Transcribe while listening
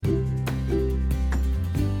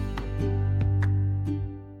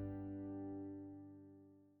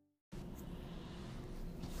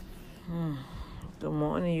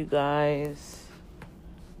you guys.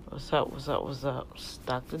 What's up? It's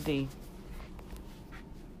Dr. D.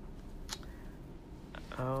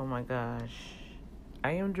 Oh my gosh.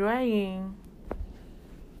 I am dragging.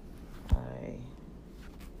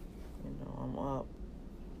 I'm up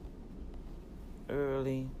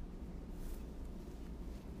early.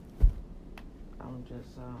 I'm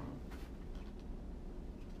just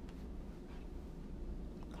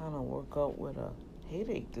kind of woke up with a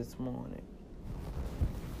headache this morning.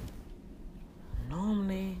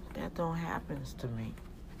 Normally, that don't happen to me.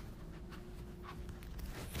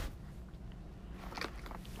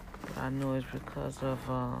 But I know it's because of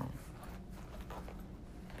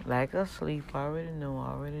lack of sleep. I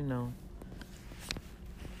already know.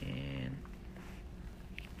 And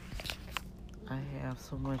I have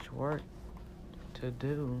so much work to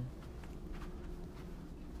do.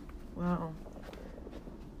 Well,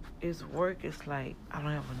 it's work. It's like I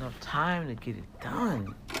don't have enough time to get it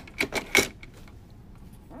done.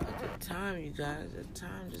 Time, you guys, the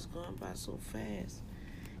time just going by so fast.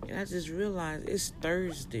 And I just realized it's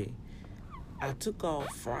Thursday. I took off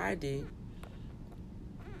Friday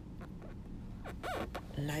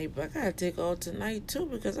night, but I gotta take off tonight too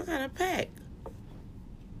because I gotta pack.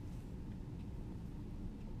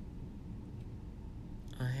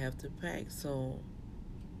 I have to pack, so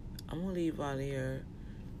I'm gonna leave out here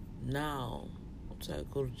now. So I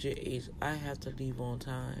go to JH. I have to leave on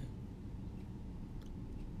time.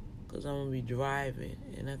 Because I'm going to be driving,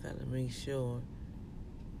 and I got to make sure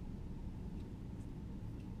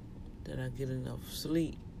that I get enough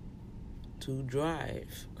sleep to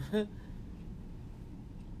drive. You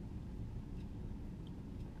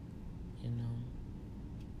know.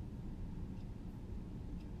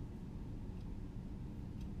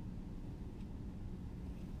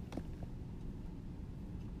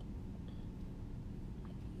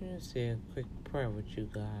 Let me say a quick prayer with you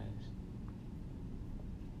guys.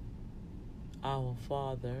 Our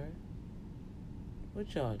Father,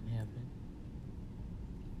 which art in heaven,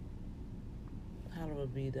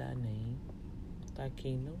 hallowed be thy name. Thy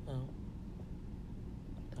kingdom come,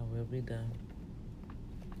 thy will be done,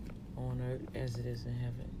 on earth as it is in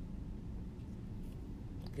heaven.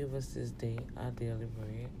 Give us this day our daily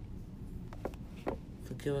bread.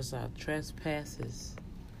 Forgive us our trespasses,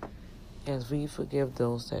 as we forgive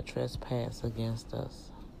those that trespass against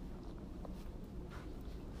us.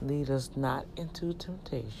 Lead us not into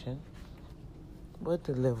temptation, but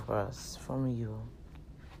deliver us from evil.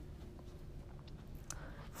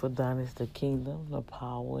 For thine is the kingdom, the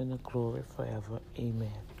power, and the glory forever.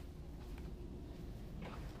 Amen.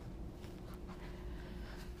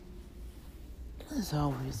 It's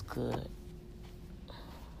always good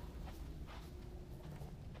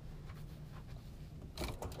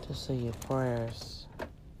to say your prayers.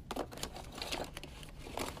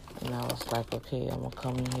 And I was like, okay, I'm going to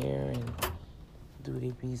come in here and do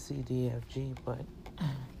the B, C, D, F, G, but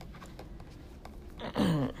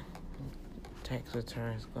tax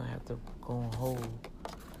return is going to have to go on hold. I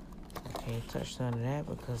can't touch none of that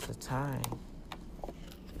because of time.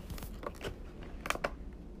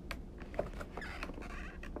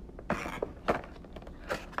 The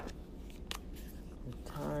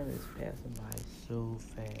time is passing by so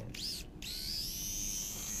fast.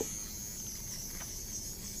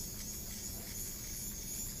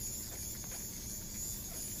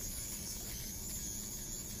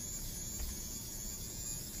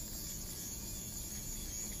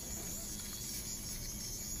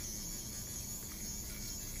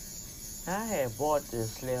 I had bought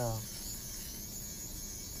this little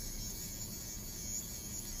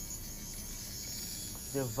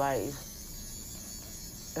device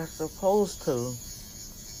that's supposed to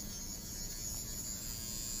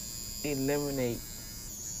eliminate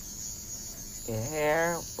your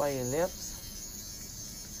hair by your lips.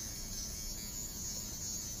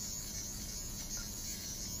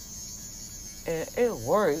 And it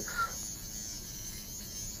works.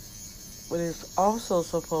 But it's also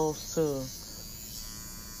supposed to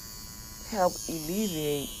help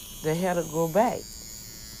alleviate the hair to grow back.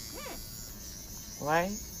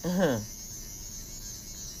 Right?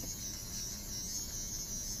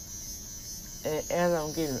 And as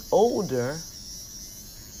I'm getting older,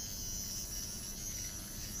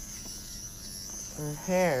 the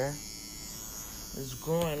hair is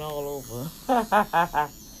growing all over. Oh,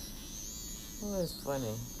 it's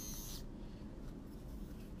funny.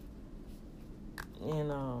 You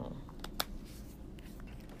know,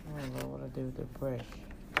 I don't know what I do with the brush.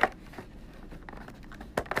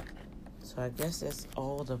 So I guess that's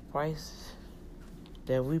all the price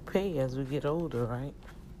that we pay as we get older, right?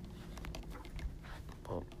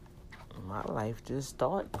 But my life just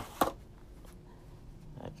started.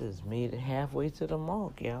 I just made it halfway to the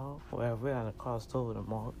mark, y'all. Well, we're gonna cross over the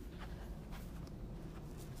mark.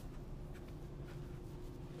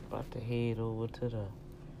 About to head over to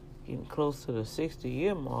getting close to the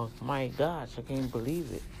 60-year mark. My gosh, I can't believe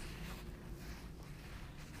it.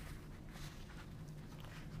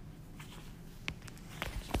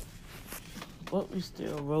 But we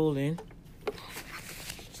still rolling.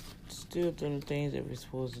 Still doing the things that we're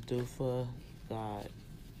supposed to do for God.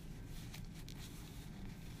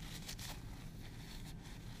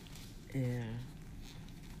 Yeah.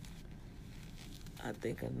 I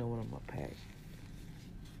think I know what I'm gonna pack.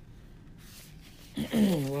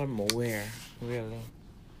 What I'm gonna wear, really.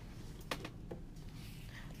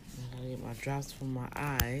 I get my drops from my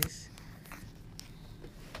eyes.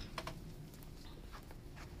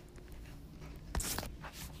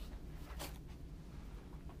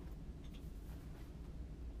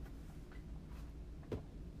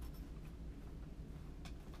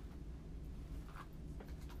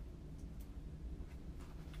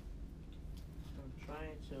 I'm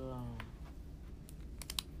trying to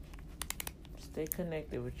stay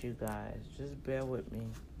connected with you guys. Just bear with me.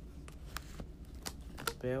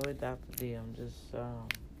 Bear with Dr. D. I'm just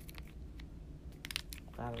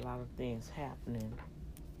got a lot of things happening.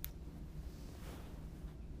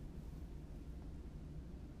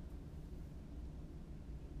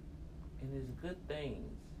 And it's good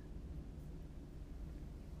things.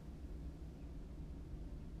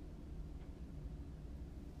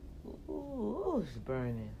 Ooh, it's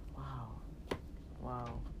burning.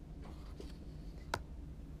 Wow.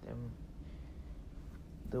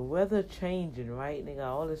 The weather changing, right? They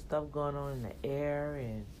got all this stuff going on in the air,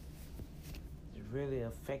 and it's really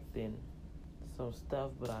affecting some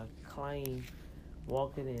stuff. But I claim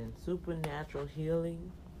walking in supernatural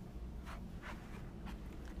healing.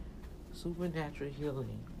 Supernatural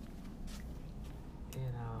healing.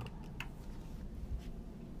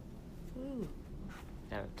 And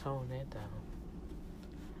gotta tone that down.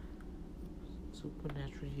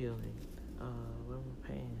 Supernatural healing. Where are my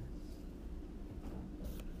pants?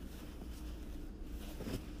 A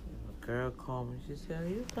girl called me. She said, "Are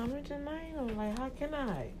you coming tonight?" I'm like, "How can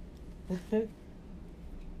I?" I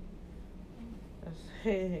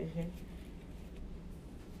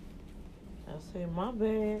said, "My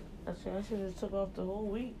bad." I said, "I should have took off the whole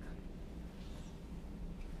week."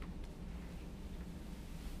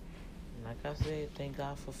 Like I said, thank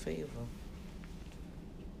God for favor.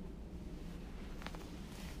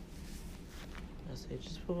 I said,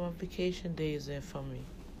 just put my vacation days in for me.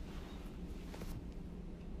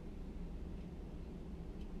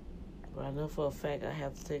 But I know for a fact I'm gonna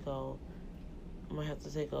have to take all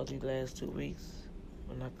these last 2 weeks.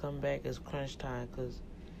 When I come back, it's crunch time because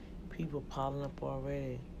people piling up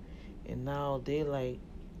already. And now they want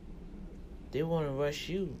to rush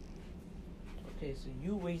you. Okay, so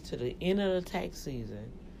you wait till the end of the tax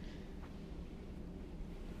season.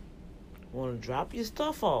 Want to drop your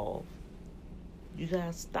stuff off. You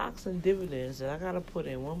got stocks and dividends that I got to put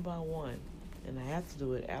in one by one. And I have to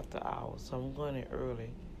do it after hours. So I'm going in early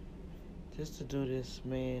just to do this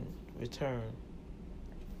man return.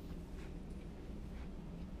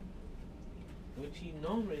 Which he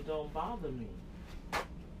normally don't bother me.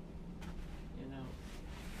 You know.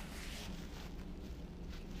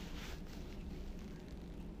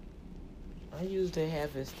 I usually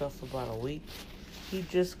have his stuff for about a week. He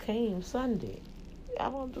just came Sunday. I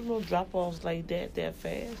don't do no drop-offs like that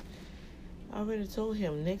fast. I already told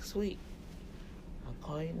him next week. I'll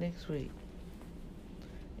call you next week.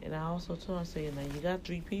 And I also told him, I said, now you got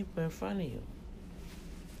 3 people in front of you.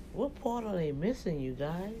 What part are they missing, you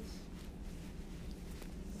guys?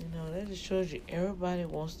 You know, that just shows you everybody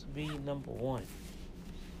wants to be number one.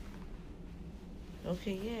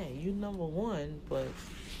 Okay, yeah, you number one, but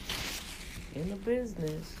in the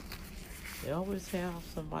business, they always have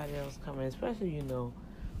somebody else coming, especially, you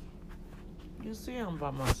see I'm by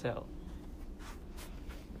myself.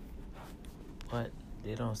 But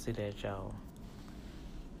they don't see that, y'all.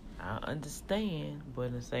 I understand, but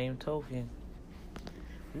in the same token,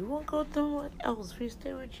 we won't go through what else. We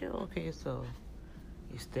stay with you. Okay, so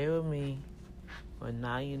you stay with me, but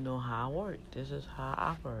now you know how I work. This is how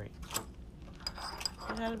I operate.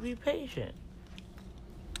 You gotta be patient.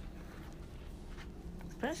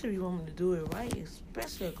 Especially if you want me to do it right,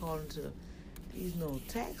 especially according to these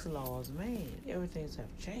tax laws, man. Everything's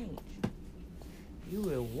have changed. You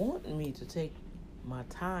would want me to take my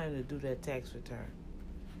time to do that tax return.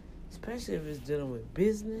 Especially if it's dealing with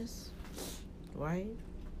business, right?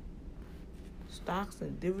 Stocks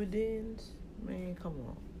and dividends. Man, come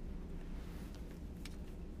on.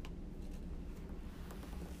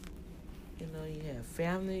 You have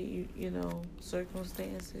family,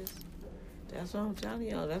 circumstances. That's what I'm telling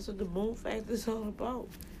y'all. That's what the moon factor is all about.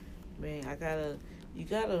 Man, you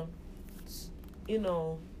gotta,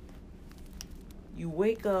 you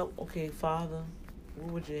wake up, okay, Father,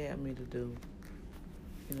 what would you have me to do?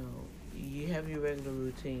 You have your regular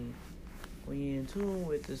routine. When you're in tune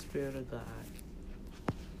with the Spirit of God,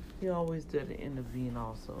 He always there to intervene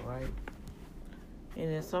also, right? And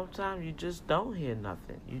then sometimes you just don't hear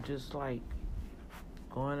nothing. You just like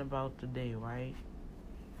going about the day, right?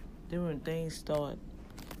 Then when things start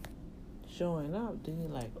showing up, then you're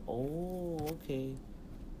like, oh, okay,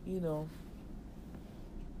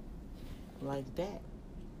 like that.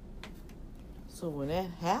 So when that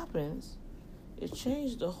happens, it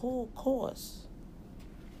changed the whole course.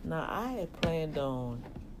 Now, I had planned on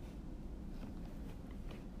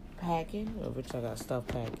packing, which I got stuff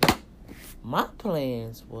packing. My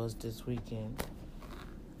plans was this weekend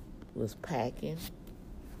was packing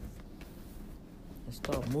and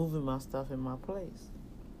start moving my stuff in my place.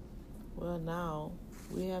 Well, now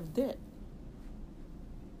we have debt.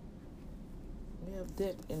 We have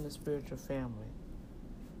debt in the spiritual family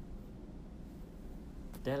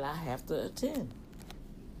that I have to attend.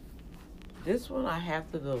 This one I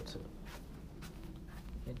have to go to.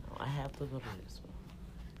 I have to go to this one.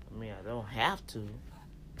 I mean, I don't have to,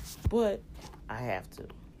 but I have to.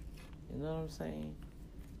 You know what I'm saying?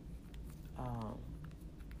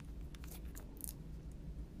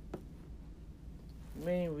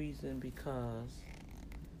 Main reason because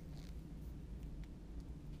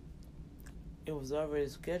it was already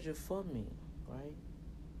scheduled for me, right?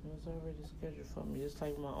 It was already scheduled for me, just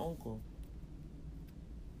like my uncle.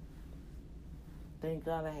 Thank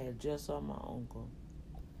God I had just saw my uncle.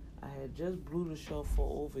 I had just blew the shofar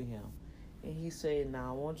over him. And he said, now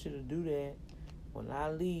I want you to do that. When I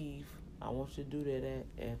leave, I want you to do that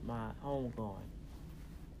at my homegoing.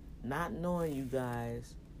 Not knowing, you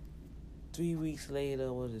guys, 3 weeks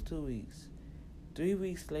later, was it 2 weeks? 3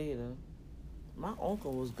 weeks later, my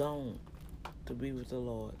uncle was gone to be with the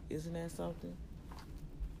Lord. Isn't that something?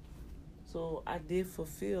 So I did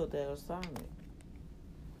fulfill that assignment.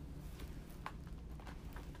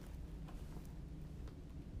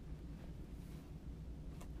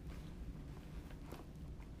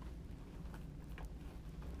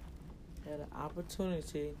 Had an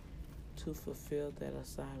opportunity to fulfill that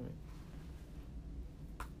assignment.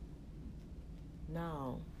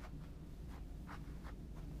 Now,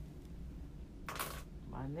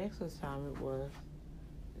 my next assignment was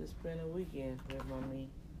to spend a weekend with mommy.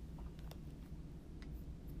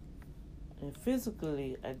 And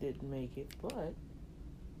physically, I didn't make it, but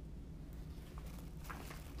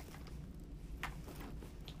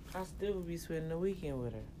I still would be spending the weekend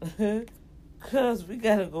with her. Because we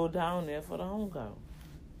got to go down there for the homecoming.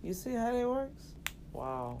 You see how that works?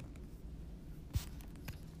 Wow.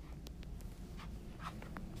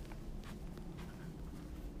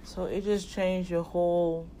 So it just changed your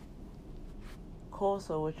whole course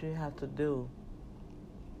of what you have to do.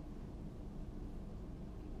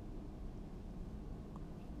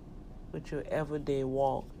 With your everyday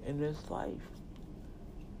walk in this life.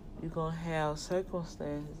 You're going to have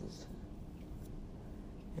circumstances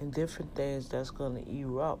and different things that's going to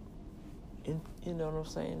erupt. You know what I'm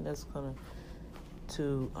saying? That's going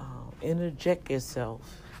to interject itself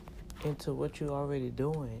into what you're already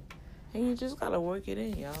doing. And you just got to work it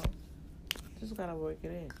in, y'all. Just got to work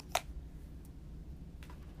it in.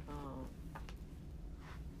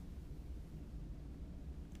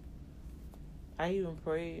 I even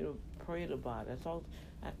prayed about it.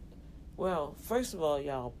 Well, first of all,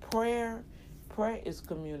 y'all, prayer is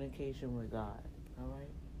communication with God. All right?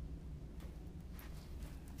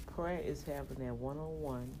 Prayer is having that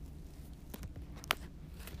one-on-one.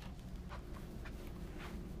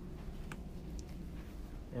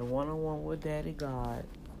 And one-on-one with Daddy God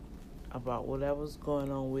about whatever's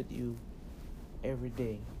going on with you every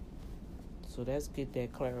day. So let's get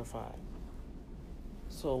that clarified.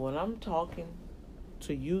 So when I'm talking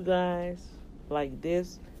to you guys like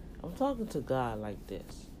this, I'm talking to God like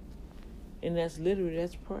this. And that's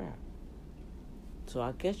prayer. So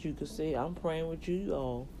I guess you could say I'm praying with you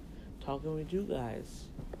all, talking with you guys.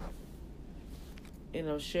 And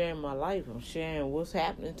I'm sharing my life. I'm sharing what's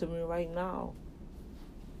happening to me right now.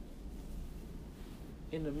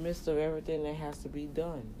 In the midst of everything that has to be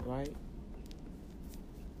done, right?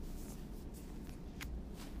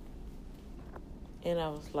 And I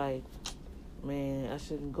was like, man, I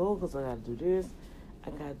shouldn't go because I got to do this. I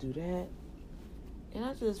got to do that. And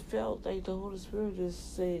I just felt like the Holy Spirit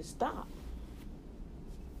just said, stop.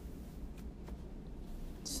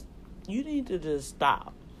 You need to just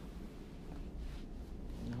stop.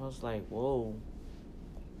 was like, whoa.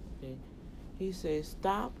 Okay. He said,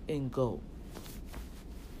 stop and go.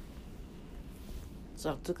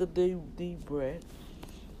 So I took a deep breath.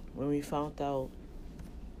 When we found out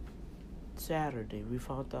Saturday.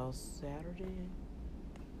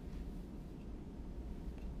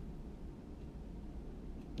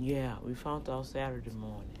 Yeah, we found out Saturday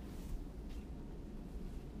morning.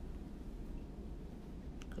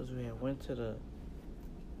 Because we had went to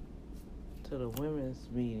the women's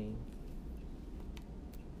meeting.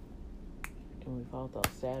 And we found out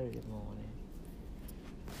Saturday morning.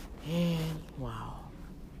 And wow.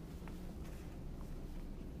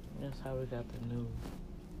 That's how we got the news.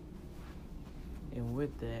 And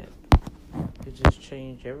with that, it just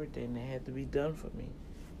changed everything that had to be done for me.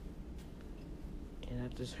 And I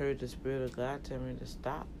just heard the Spirit of God tell me to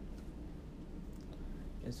stop.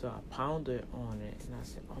 And so I pounded on it, and I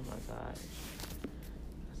said, oh my gosh.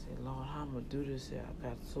 I said, Lord, how am I going to do this here? I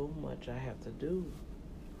got so much I have to do.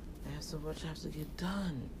 I have so much I have to get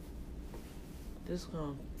done. This is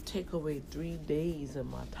going to take away 3 days of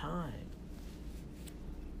my time.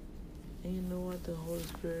 And you know what? The Holy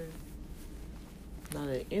Spirit, now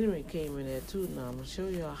the enemy came in there too. Now I'm going to show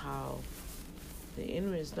y'all how the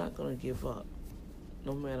enemy is not going to give up.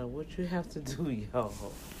 No matter what you have to do,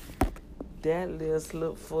 y'all. That little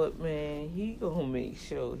slipfoot, man, he gonna make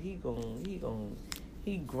sure he grind.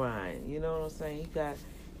 You know what I'm saying?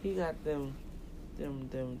 He got them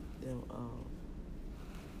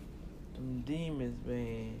demons,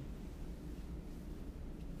 man.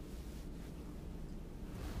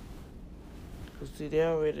 Cause see, they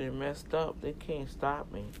already messed up. They can't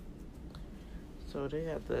stop me. So they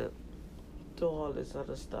have to do all this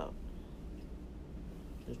other stuff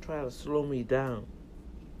to try to slow me down.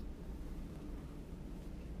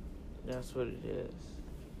 That's what it is.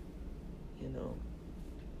 You know.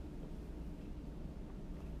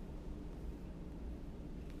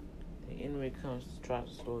 The enemy comes to try to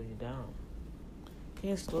slow you down.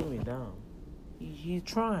 Can't slow me down. He's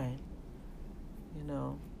trying. You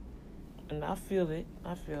know. And I feel it.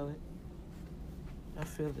 I feel it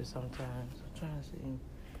sometimes. I'm trying to see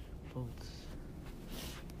folks.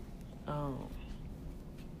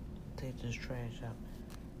 Take this trash out.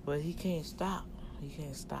 But he can't stop. He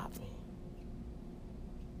can't stop me.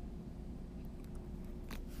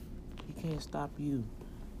 He can't stop you.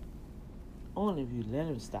 Only if you let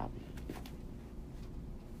him stop you.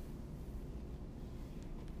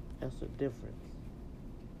 That's the difference.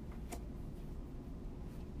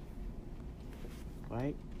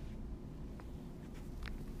 Right?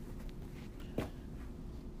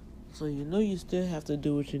 So you know you still have to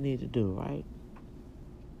do what you need to do, right?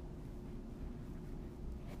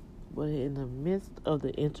 But in the midst of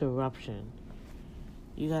the interruption,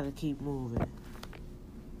 you got to keep moving.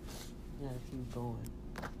 You got to keep going.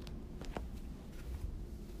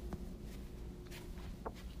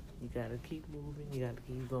 You got to keep moving. You got to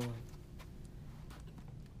keep going.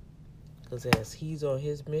 Because as he's on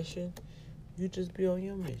his mission, you just be on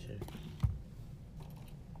your mission.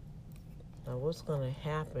 Now what's going to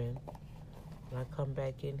happen when I come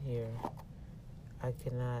back in here, I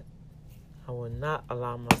will not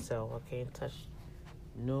allow myself, I can't touch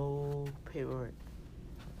no paperwork.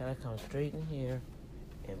 I gotta come straight in here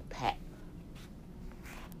and pack.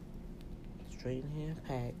 Straight in here and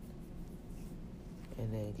pack.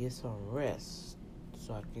 And then get some rest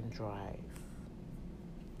so I can drive.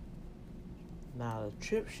 Now the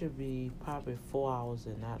trip should be probably 4 hours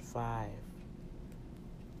and not 5.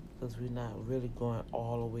 Because we're not really going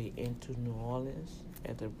all the way into New Orleans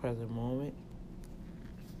at the present moment.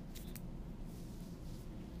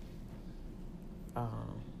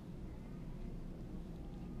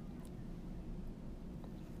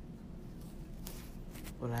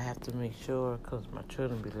 But I have to make sure, because my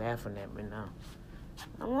children be laughing at me now.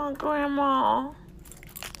 I want Grandma.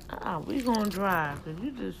 We gonna drive,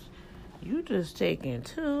 because you just taking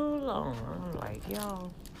too long. I'm like,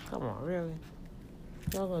 y'all, come on, really?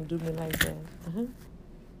 Y'all gonna do me like that?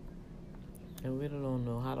 And we don't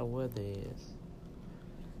know how the weather is.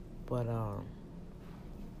 But,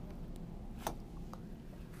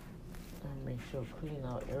 make sure clean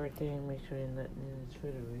out everything, make sure there's nothing in the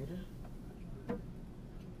refrigerator.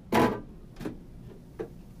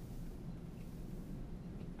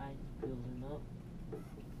 Ice building up.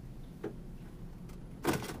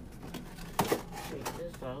 Take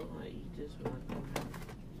this out, I eat this when I come home.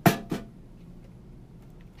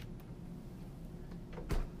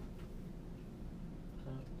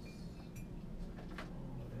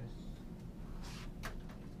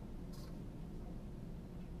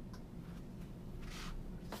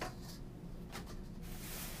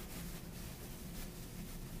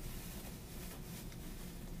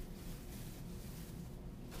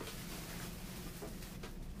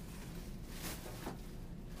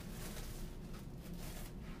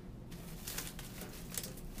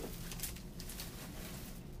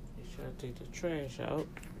 gotta take the trash out.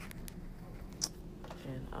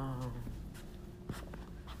 And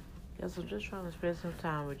guess I'm just trying to spend some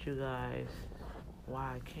time with you guys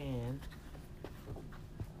while I can.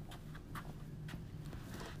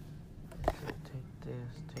 Take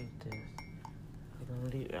this.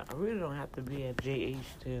 I really don't have to be at JH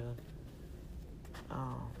till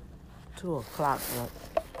 2 o'clock, but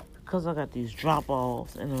because I got these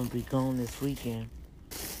drop-offs and I'm gonna be gone this weekend.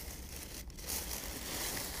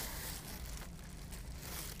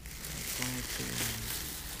 I'm going to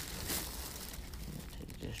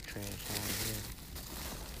take this trash out of here.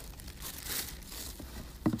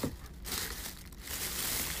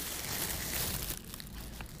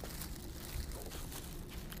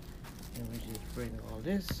 And we just bring all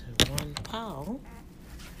this in one pile.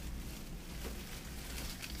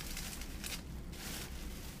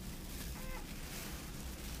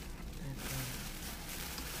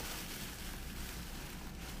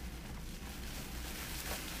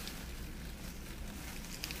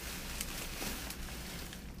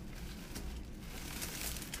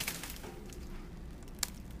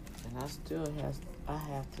 I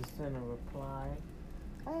have to send a reply.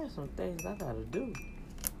 I have some things I gotta do.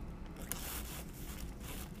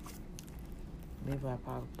 Maybe I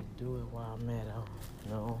probably can do it while I'm at home.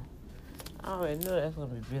 No. I already know that's gonna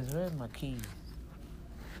be busy. Where's my keys?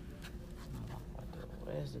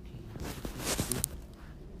 Where's the keys?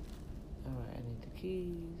 Alright, I need the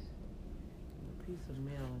keys. A piece of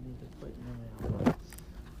mail I need to put in the mailbox.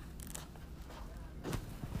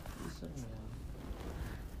 Piece of mail.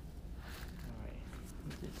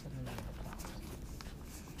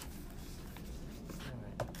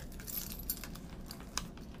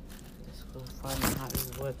 Find out how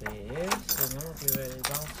this weather is, and I'm gonna be ready to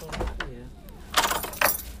bounce on out of here.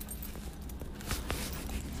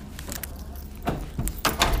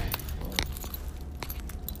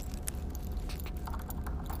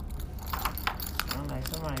 Sound like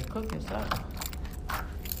somebody cooking something.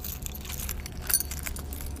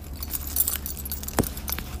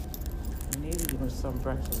 I need to give me some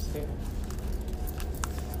breakfast here.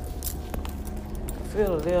 I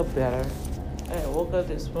feel a little better. I woke up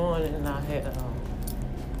this morning and I had,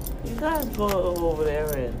 you guys go over there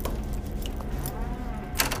and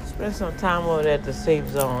spend some time over there at the Safe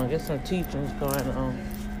Zone. Get some teachings going on.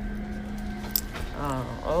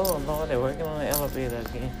 Oh, Lord, they're working on the elevator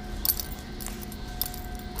again.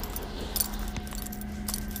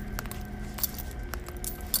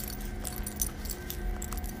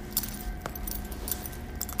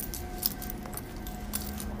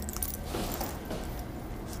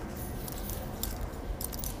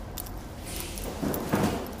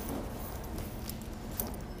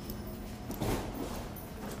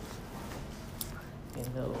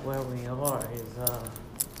 Where we are is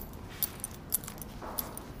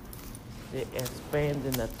they're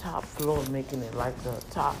expanding the top floor, making it like the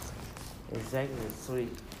top executive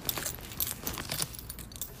suite.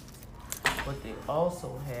 But they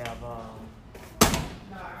also have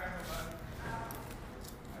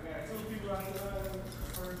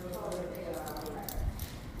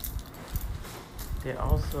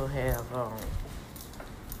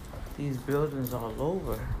these buildings all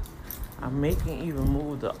over. I'm making even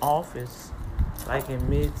move the office like in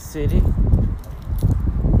mid-city.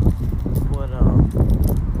 But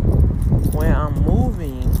where I'm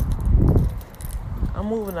moving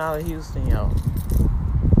out of Houston, y'all.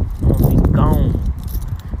 I'm gonna be gone.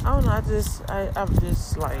 I don't know, I'm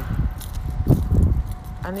just like,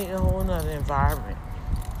 I need a whole nother environment.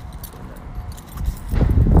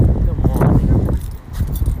 Good morning.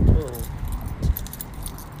 Ooh.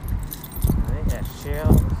 They got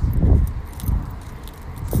shelves.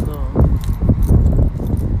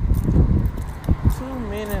 2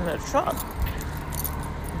 men in a truck.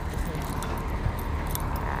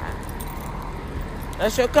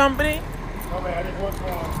 That's your company? No, man, I didn't work for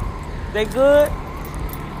them. They good?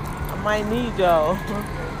 I might need y'all.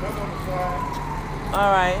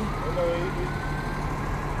 All right.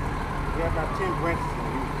 We have about 10 branches in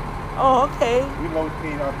Houston. Oh, okay. We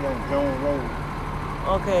located out there on Jones Road.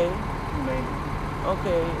 Okay. You name it.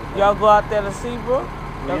 Okay. Y'all go out there to Seabrook?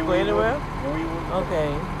 Y'all go anywhere? Okay.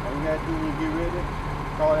 All you gotta do when you get ready,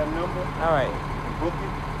 call that number. All right. Book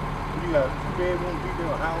it. You got a 2-bedroom,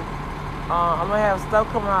 3-bedroom house. I'm gonna have stuff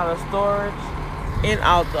coming out of storage and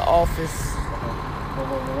out the office. But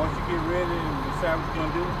once you get ready and decide what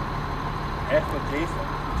you're gonna do, ask for Jason.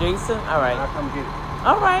 Jason? All right. I'll come get it.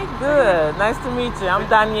 All right, good. Nice to meet you. I'm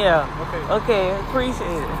Danielle. Okay. Okay,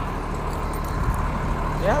 appreciate it.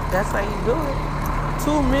 Yep, that's how you do it.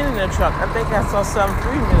 2 men in the truck. I think I saw some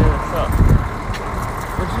 3 men in the truck.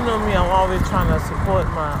 But you know me, I'm always trying to support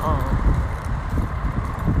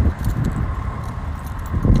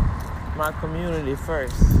my community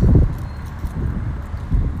first.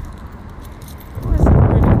 Oh, it's so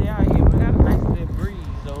pretty out here. We got a nice little breeze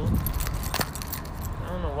though. I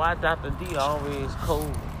don't know why Dr. D always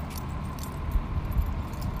cold.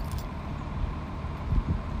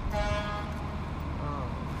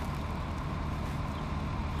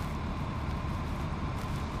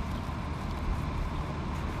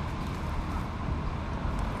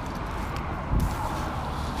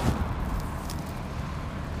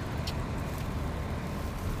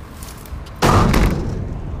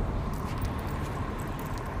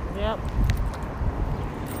 Yep.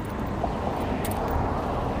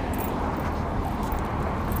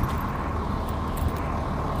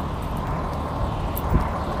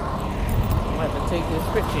 I'm about to take this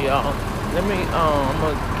picture, y'all. Let me, I'm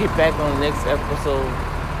gonna get back on the next episode.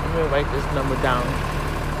 Let me write this number down.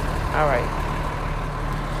 All right.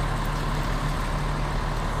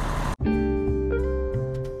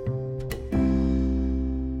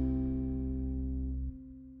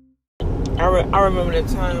 I remember that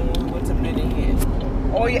time when we went to Benny Hill.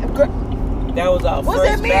 Oh yeah, That was our was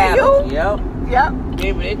first that me battle. and you? Yep. Yep.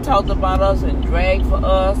 Baby, they talked about us and dragged for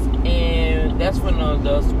us, and that's when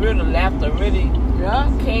the spirit of laughter really Yeah.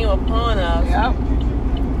 came upon us. Yep.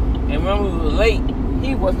 And remember, we were late.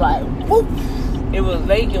 He was like, whoop. It was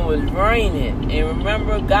late and it was raining. And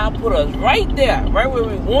remember, God put us right there, right where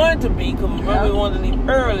we wanted to be, because remember we wanted to leave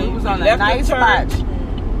early. We was on a left nice the spot. church. We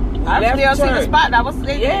I left still see the church spot I was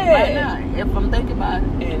sitting Yeah. right now, if I'm thinking about it.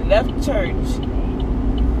 and left church.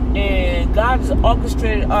 And God just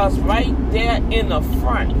orchestrated us right there in the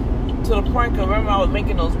front. To the point, because remember I was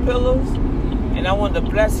making those pillows, and I wanted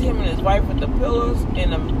to bless him and his wife with the pillows.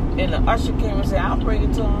 And the usher came and said, "I'll bring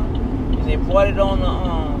it to him." And they brought it on the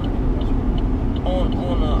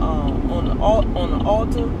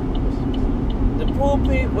altar, the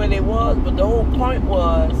pulpit where they was. But the whole point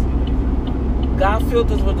was, God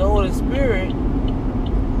filled us with the Holy Spirit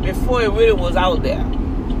before it really was out there.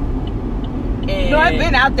 And No, I've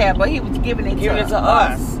been out there, but he was giving it to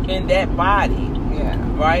us in that body, Yeah.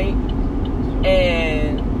 right?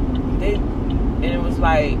 And it was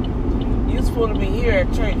like, you're supposed to be here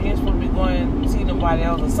at church. You ain't supposed to be going to see nobody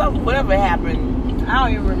else or something. Whatever happened. I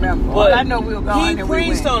don't even remember. But All I know we were going he and we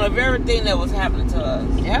preached went. on of everything that was happening to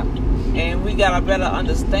us. Yep. And we got a better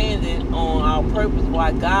understanding on our purpose,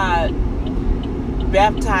 why God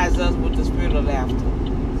baptized us with the spirit of laughter.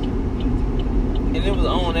 And it was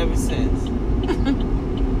on ever since.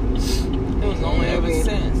 It was on ever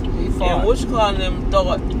since. And which one of them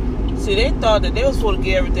thought, they thought that they were supposed to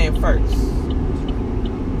get everything first.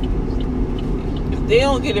 If they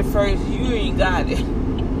don't get it first, you ain't got it.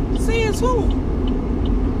 See, it's who?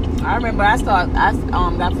 I remember I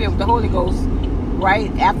got filled with the Holy Ghost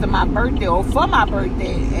right after my birthday or for my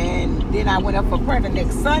birthday, and then I went up for prayer the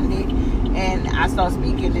next Sunday, and I started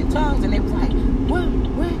speaking in tongues, and they was like,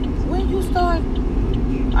 when you start?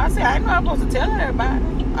 I said, I know I'm supposed to tell everybody.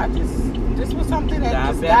 This was something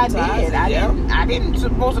that God did. I didn't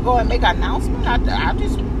supposed to go and make an announcement. I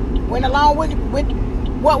just went along with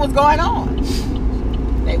what was going on.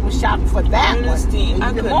 They were shocked for that Ernestine. one.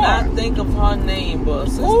 I could not think of her name, but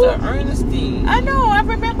Sister Ernestine. I know. I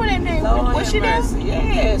remember that name. Lord Was she there?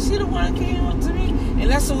 Yeah, she the one that came up to me, and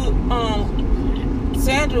that's who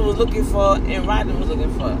Sandra was looking for, and Rodney was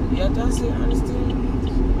looking for. Yeah, did I see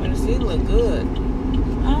Ernestine? Ernestine looked good.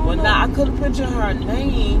 Well, now I couldn't picture her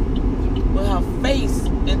name with her face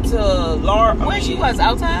until Laura. Where she was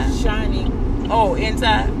outside? Shining. Oh,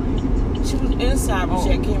 inside. She was inside, but she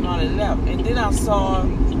had came out and left. And then I saw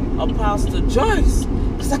Apostle Joyce.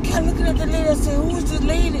 Because I kept looking at the lady. I said, who is this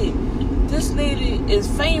lady? This lady is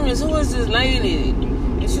famous. Who is this lady?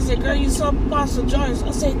 And she said, girl, you saw Apostle Joyce.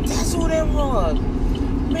 I said, that's who that was.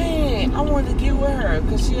 Man, I wanted to get with her.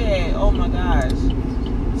 Because she had, oh my gosh,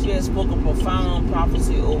 she had spoken profound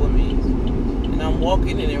prophecy over me. And I'm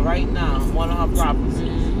walking in it right now. One of her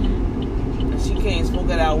prophecies. She came and spoke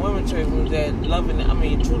at our women's church. Was that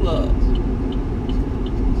true love.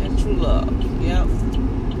 And true love. Yep.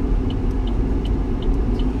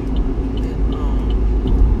 And,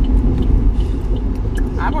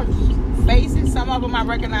 I was facing some of them I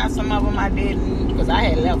recognized, some of them I didn't, because I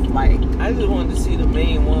had left I just wanted to see the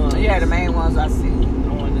main ones. Yeah, the main ones I see.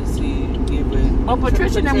 I wanted to see give it. But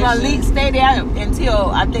Patricia and them gonna stay there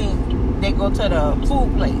until I think they go to the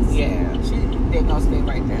food place. Yeah. They're gonna stay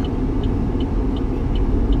right there.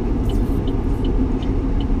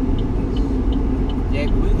 Yeah,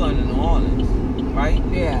 we're going to New Orleans, right?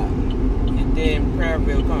 Yeah. And then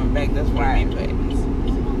Prairieville coming back. That's why we paid.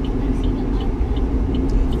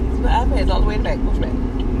 iPad's all the way in the back. Push back.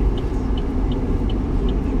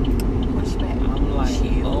 Push back. I'm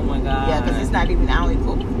like, oh my God. Yeah, because it's not even, I only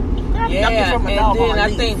go. I'm Yeah, ducking from a and dog then on a I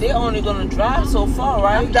leaf. think they're only gonna drive so far,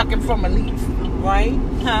 right? I'm ducking from a leaf. Right?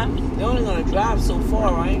 Huh? They're only gonna drive so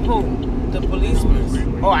far, right? Who? The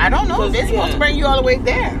policemen. Oh, I don't know. They're supposed to bring you all the way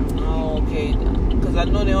there. Oh, okay. Because I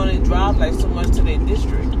know they only drive like so much to their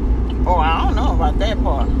district. Oh, I don't know about that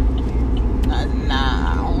part.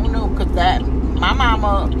 Nah, I don't know. Because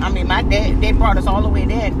my dad, they brought us all the way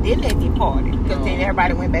there and then they departed. Because then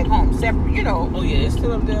everybody went back home separate, you know. Oh, yeah, it's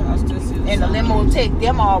still up there. I still see the And the limo will take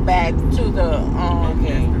them all back to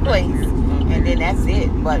the place. And then that's it.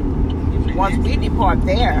 But once we depart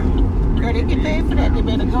there, girl, they get paid for that. They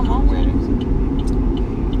better come home with it.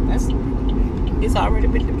 It's already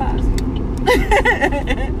been deposited.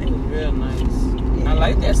 It was real nice. I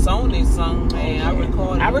like that song they sung, man. I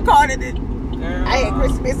recorded it. Girl, I had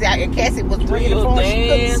Christmas, and Cassie was do bringing the your phone. She couldn't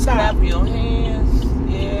dance, stop. clap your hands.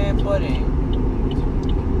 Yeah, buddy.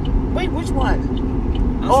 Wait, which one?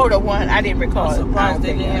 I'm The one I didn't record. I'm surprised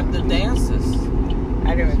they didn't have the dances.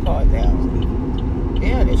 I didn't record that one.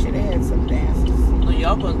 Yeah, they should have had some dances. No,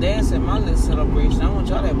 y'all gonna dance at my little celebration. I want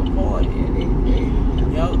y'all to have a party.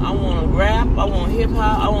 Y'all, I want rap, I want hip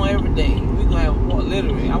hop, I want everything. We gonna have a party,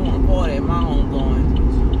 literally. I want a party at my home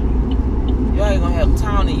going. Y'all ain't gonna have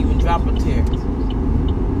time to even drop a tear.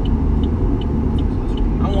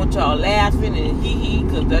 I want y'all laughing and hee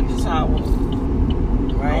cause that's just how I was.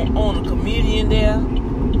 Right. On a comedian there.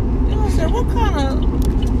 They gonna say, what kind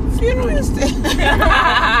of funeral is this?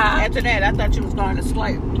 After that, I thought you was going to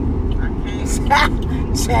sleep.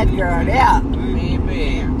 That girl, yeah.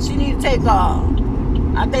 Maybe. She need to take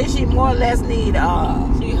I think she more or less need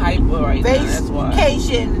She hyper right now, that's why.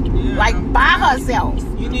 vacation, like by herself.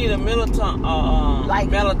 You need a melatonin, Like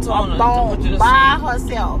melatonin a to put you bone to by sleep.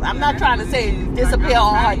 herself. I'm not trying to say disappear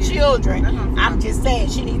on her children. I'm just saying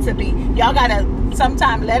she needs to be. Y'all gotta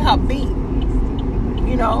sometime let her be.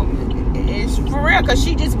 You know, it's for real because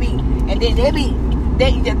she just be, and then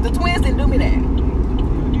the twins didn't do me that.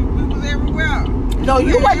 We was everywhere. No,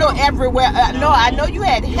 you wasn't everywhere. No, I know you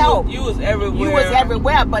had help. You was everywhere. You was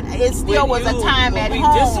everywhere, but it still was a time at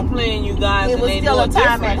home. We discipline you guys. It was still a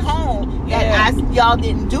time at home that y'all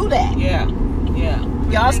didn't do that. Yeah.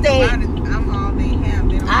 Y'all stayed. I'm all they have.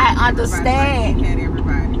 They don't I have understand. everybody. They had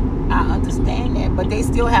everybody. I understand that, but they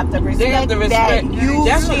still have to respect, that you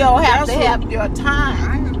That's still what- have that's to what- have your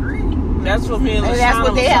time. I agree. That's what me and And that's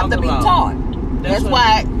what they have to be taught. That's what-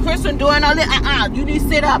 why Kristen doing all that. You need to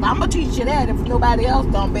sit up. I'm gonna teach you that. If nobody else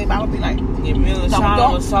don't, baby, I'm gonna be like, Yeah, me and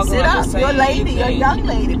LaShawn was talking sit about up. the same You're a lady, you're a thing. young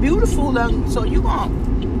lady, beautiful. So we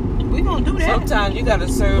gonna do that. Sometimes you gotta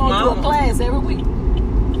serve We're gonna do a mama. class every week.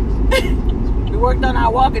 We worked on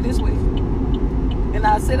our walking this week, and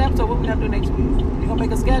I sit up. So what we gonna do next week? You gonna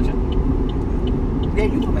make a schedule? Yeah,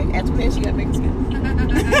 you gonna make. After that, she gotta make a schedule.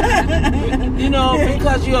 You know,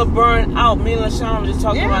 because you're burned out. Me and LaShawn were just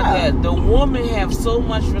talking about that. The woman have so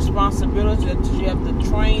much responsibility that you have to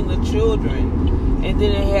train the children. And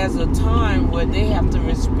then it has a time where they have to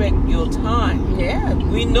respect your time. Yeah.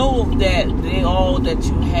 We know that they all that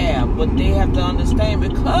you have, but they have to understand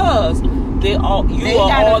because you are all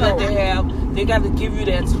that they have. They got to give you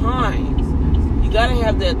that time. You got to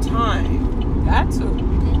have that time. Got to.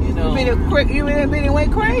 You know. You been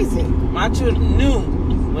went crazy. My children knew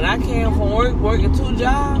when I came from working 2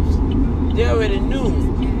 jobs. They already knew.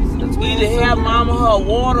 Either have mama her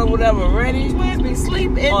water, whatever, ready. Twins be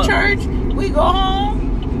sleep in church. We go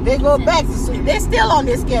home. They go back to sleep. They still on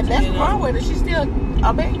this schedule. That's wrong with her. She's still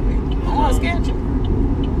a baby on her schedule.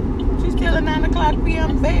 She's still a 9 o'clock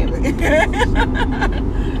p.m. baby. You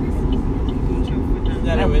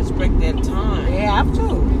gotta respect that time. They have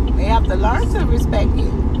to. They have to learn to respect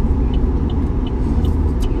it.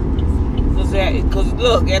 Because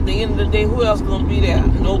look, at the end of the day, who else gonna be there?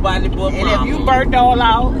 Nobody but And mama. if you burnt all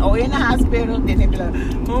out or in the hospital, then they be like,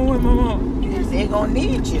 oh, where my mom? Yes, they gonna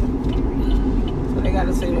need you. So they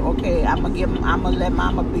gotta say, okay, I'm gonna let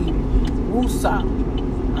mama be woosah.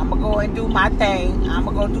 I'm gonna go and do my thing. I'm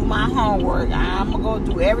gonna go do my homework. I'm gonna go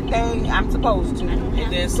do everything I'm supposed to.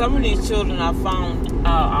 And then some of these children I found,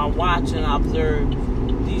 I watch and I observe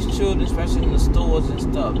these children, especially in the stores and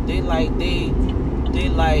stuff. They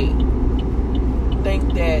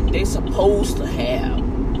think that they supposed to have.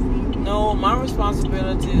 No, my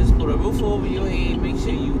responsibility is put a roof over your head, make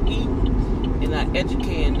sure you eat, and I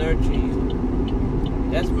educate and nurture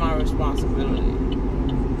you. That's my responsibility.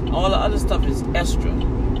 All the other stuff is extra.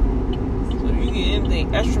 So if you get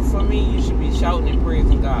anything extra from me, you should be shouting and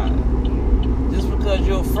praising God. Just because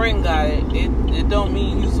your friend got it, it don't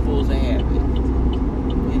mean you're supposed to have it.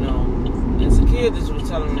 You know, it's a kid just was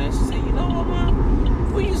telling me that. She said, you know what,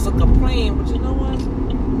 Mom? We used to complain, but you know what?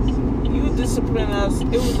 You discipline us.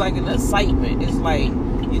 It was like an excitement. It's like,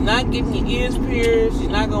 you're not getting your ears pierced.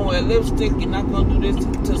 You're not going to wear lipstick. You're not going to do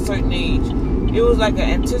this to a certain age. It was like an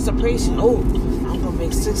anticipation. Oh, I'm going to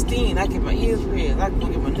make 16. I get my ears pierced. I can go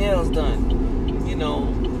get my nails done. You know.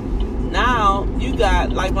 Now, you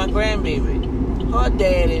got, like my grandbaby. Her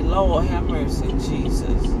daddy, Lord have mercy,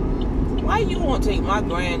 Jesus. Why you want to take my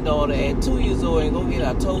granddaughter at 2 years old and go get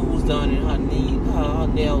her toes done and her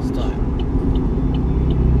nails done?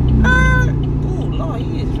 Oh, Lord,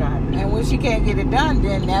 he is driving. And when she can't get it done,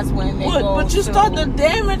 then that's when they go. But you start to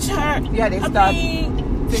damage her. Yeah, they start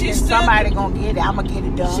thinking somebody gonna get it. I'm gonna get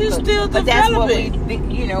it done. She's still developing. But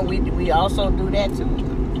that's what we also do that too.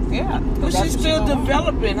 Yeah, but she's still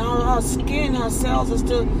developing. Her skin, her cells are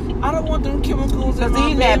still. I don't want them chemicals in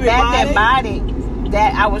my baby body.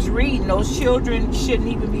 That I was reading, those children shouldn't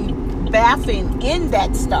even be bathing in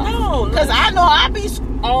that stuff. No, because I know I be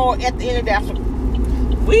all at the end of that.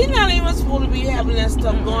 We not even supposed to be having that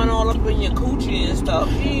stuff going all up in your coochie and stuff.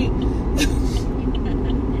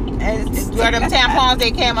 And where them tampons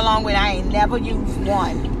they came along with, I ain't never used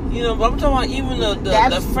one. You know, but I'm talking about even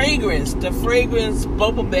the fragrance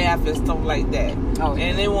bubble bath and stuff like that. Oh, yeah.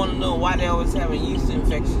 And they want to know why they always having yeast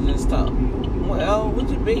infections and stuff. Well, what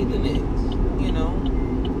you bathing in? You know,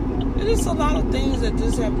 there's a lot of things that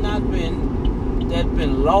just have not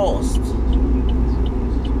been lost.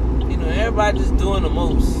 You know, everybody just doing the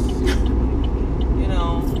most. You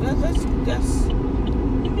know, that's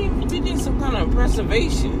we need some kind of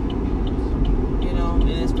preservation. You know,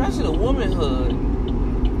 and especially the womanhood.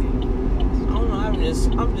 I don't know.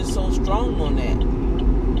 I'm just so strong on that.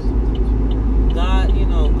 God, you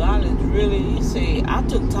know, God is really. He said, I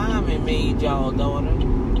took time and made y'all daughter.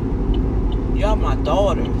 Y'all my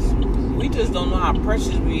daughters. We just don't know how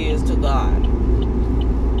precious we is to God.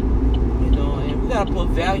 You know, and we gotta put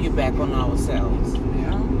value back on ourselves.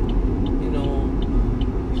 Yeah. You know,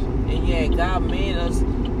 and yeah, God made us.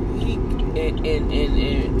 He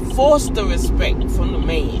and forced the respect from the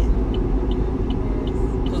man.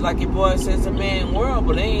 Cause like your boy says, a man world,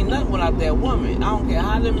 but there ain't nothing without that woman. I don't care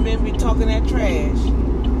how them men be talking that trash.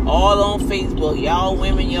 All on Facebook, y'all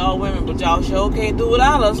women, but y'all sure can't do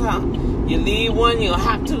without us, huh? You leave one, you'll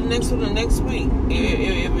hop to the next one the next week.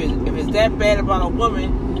 If it's that bad about a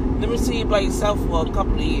woman, let me see you by yourself for a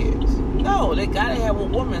couple of years. No, they gotta have a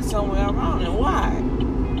woman somewhere around. And why?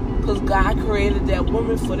 Because God created that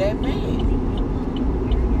woman for that man.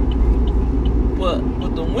 But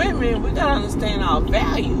with the women, we gotta understand our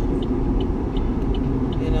value.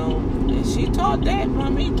 You know, and she taught that.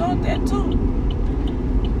 Mommy taught that too.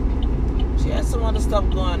 She had some other stuff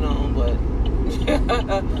going on, but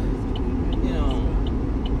you know,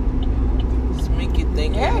 just make you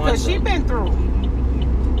think. Yeah, because she been through.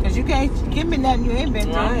 Because you can't give me nothing you ain't been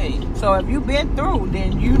through. Right. So if you've been through,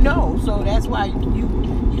 then you know. So that's why you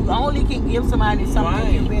only can give somebody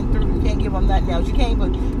something you've been through. You can't give them nothing else. You can't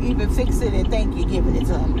even fix it and think you're giving it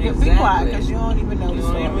to them. Exactly. Be quiet, because you don't even know the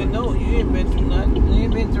story. You don't even know. You ain't been through nothing. You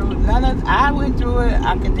ain't been through none of. I went through it.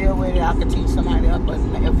 I can deal with it. I can teach somebody else. But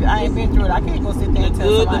if I ain't been through it, I can't go sit there and tell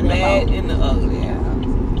somebody the good, the bad, about. and the ugly.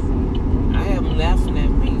 Yeah. I have them laughing at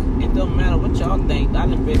me. It don't matter what y'all think. I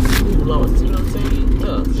done been through lost. See what I'm saying? See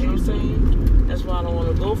what I'm saying? That's why I don't want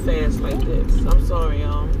to go fast like this. I'm sorry,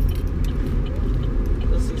 y'all.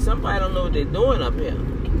 Cause see, somebody don't know what they're doing up here.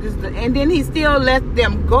 And then he still let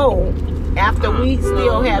them go after we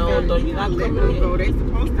still haven't. No, you're not coming They in.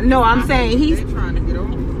 supposed to. No, I'm saying he's. They're trying to get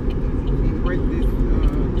over it and break this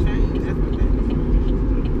chain. That's what that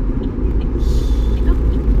is.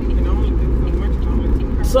 You can only do so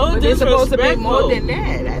much. So But they're supposed to be disrespectful. more than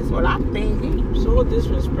that. That's what I'm thinking. So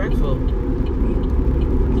disrespectful.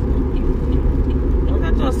 Y'all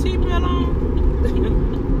got your seatbelt on?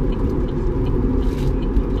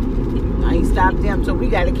 He stopped them, so we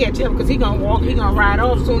got to catch him because he gonna walk. He gonna ride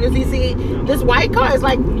off as soon as he see this white car. It's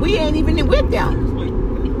like we ain't even with them.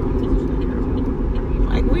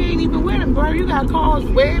 Like we ain't even with them, bro. You got cars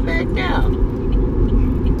way back there.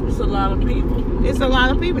 It's a lot of people. It's a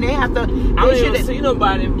lot of people. They have to. I don't even see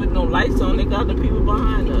nobody with no lights on. They got the people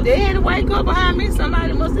behind us. They had a white car behind me.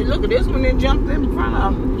 Somebody must have looked at this one and jumped in front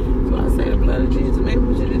of them. So I said, the blood of Jesus. Maybe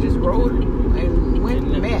we should have just rode and went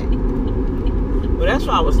and met. But that's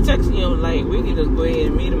why I was texting you. Like, we can just go ahead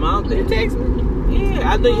and meet him out there. You text me?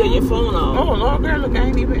 Yeah, I know you had your phone off. Oh, Lord, girl, look, I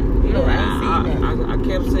ain't even. Yeah, Look, I ain't seen that. I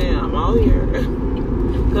kept saying, I'm out here.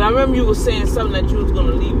 Because I remember you were saying something that you was going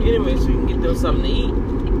to leave anyway so you can get them something to eat.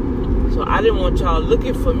 So I didn't want y'all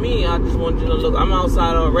looking for me. I just wanted you to look. I'm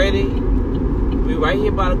outside already. We right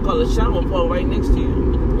here by the color shower park right next to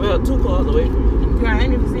you. Well, 2 cars away from me. Girl, I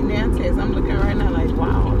ain't even seen their text. I'm looking right now like,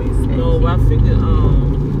 wow, they said. No, but I figured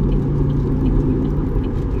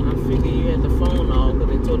you had the phone off because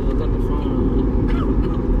they told us to cut the phone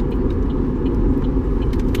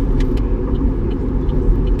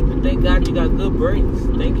off. But thank God you got good brakes.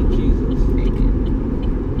 Thank you, Jesus. Thank you.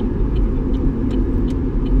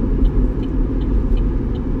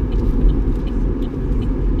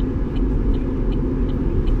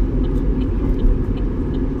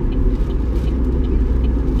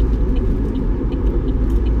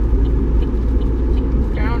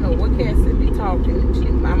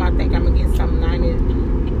 Mom, I think I'm gonna get some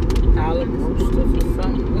 $90 Brewsters or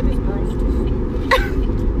something. What is Brewsters?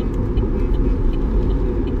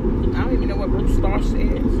 I don't even know what Brewster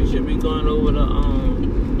is. We should be going over the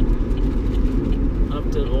up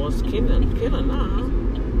to Lost Killer now, huh?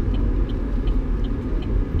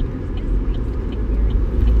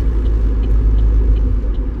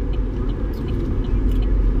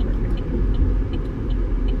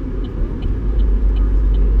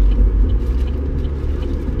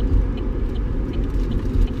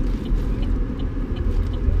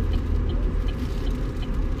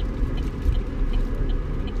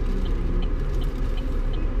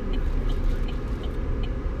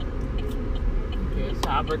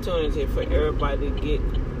 Opportunity for everybody to get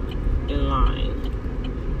in line.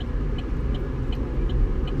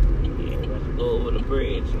 Yeah, we have to go over the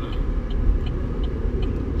bridge now.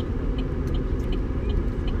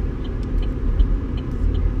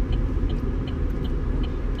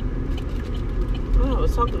 Well, I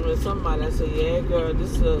was talking to somebody. I said, "Yeah, girl,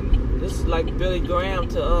 this is like Billy Graham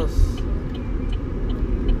to us."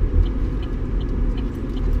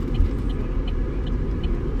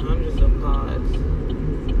 Hundreds of cars.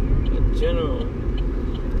 General.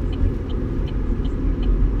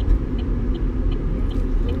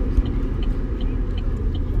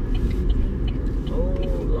 Oh,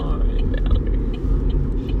 Lord, Valerie.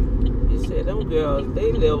 He said them girls,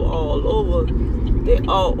 they live all over. They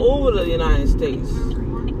all over the United States.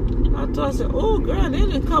 I said, oh, girl, they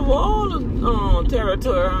didn't cover all the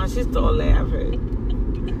territory. She started laughing.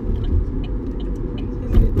 She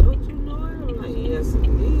said, don't you know it? I'm like, yes,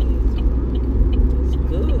 indeed. It's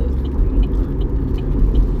good.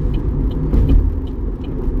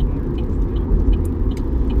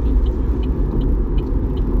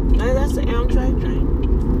 That's the Amtrak train.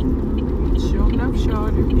 Sure enough,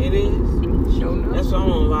 shorty. It is. Sure enough. That's why I'm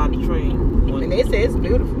gonna ride the train. And they say it's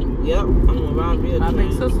beautiful. Yep, I'm gonna ride me a My train.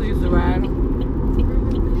 big sister used to ride them.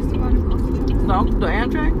 The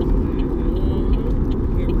Amtrak?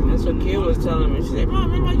 Mm-hmm. That's what Kid was telling me. She said,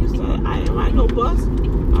 Mom, remember I used to, I didn't ride no bus.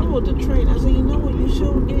 I rode the train. I said, you know what, you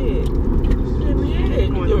sure did. She said, yeah,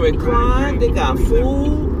 you can recline, they got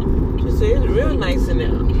food. She said, it's real nice in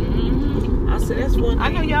there. I said, that's one thing. I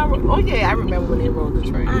know y'all. Oh yeah, I remember when they rode the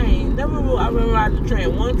train. I ain't never rode. I remember riding the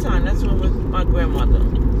train one time. That's when with my grandmother. I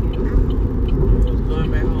was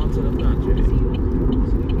going back home to the country.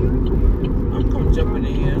 I'm coming jumping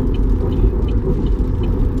in here.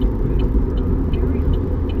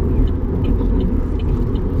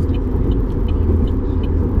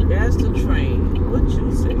 That's the train. What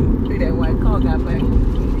you say? See that white car got back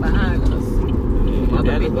behind us. Yeah,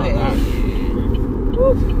 Other that'll people go had. out.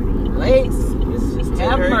 Woo. Legs. It's just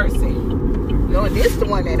Have hurt. mercy. No, this the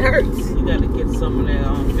one that hurts. You got to get some of that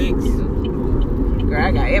Vicks. Girl,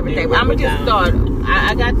 I got everything. Yeah, I'ma just down. start.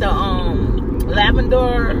 I got the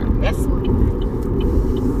lavender. That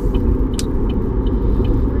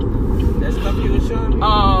stuff you were showing me?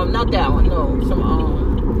 Not that one. No, some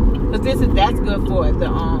cause that's good for the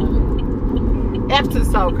Epsom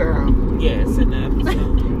salt, girl. Yeah, it's in the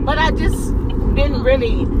episode. But I just didn't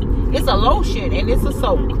really. It's a lotion and it's a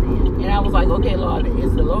soap. And I was like, okay, Lord,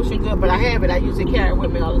 is the lotion good? But I have it. I usually carry it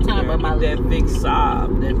with me all the time. Yeah, But my that Vicks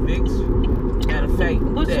Sob. That Vicks. Matter of fact,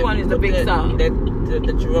 Which one is the Vicks Sob? That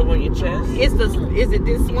you rub on your chest. is it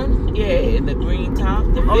this one? Yeah, in the green top.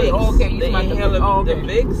 The Vicks. Oh, okay. You The smell inhaler, okay. the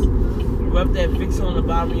Vicks. Rub that Vicks on the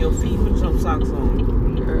bottom of your feet. Put some socks on.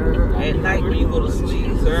 At night when you go to sleep,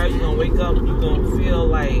 girl, you're gonna wake up, you're gonna feel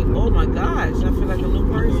like, oh my gosh, I feel like a new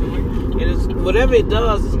person. And it's whatever it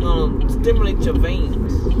does, it's gonna stimulate your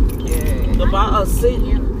veins. Yeah. So by us sitting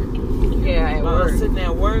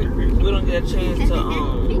at work, we don't get a chance to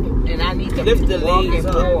And I need to lift the walk legs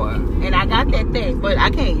and up. more. And I got that thing, but I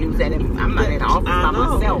can't use that. I'm not in the office by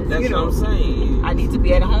myself. That's you know. what I'm saying. I need to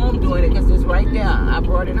be at home doing it because it's right there. I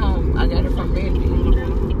brought it home. I got it from Mindy.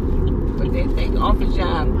 But they think office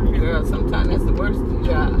job, girl, sometimes that's the worst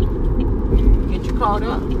job. Get you caught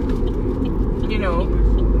up. You know.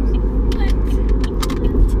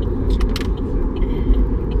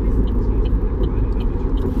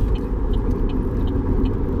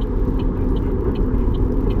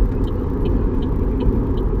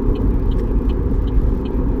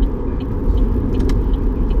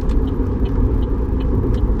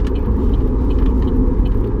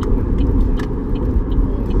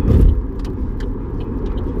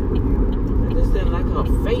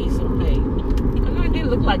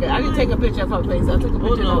 picture of her face. I took a Oh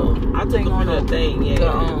picture no, of I took a picture of the thing. Yeah, the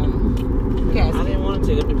I casket. didn't want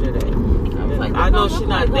to take a picture of that. I was like, I know that's she's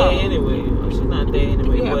not not like there her. anyway. She's not there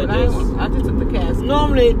anyway. Yeah, but but I just took the casket.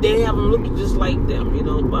 normally they have them look just like them, you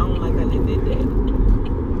know. But I don't like how they did that.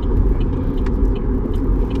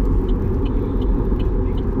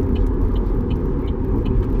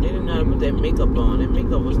 They didn't know how to put that makeup on. That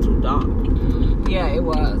makeup was too dark. Yeah, it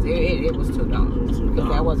was. It was too dark. It was too Because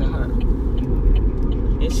that dark. wasn't her.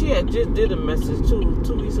 And she had just did a message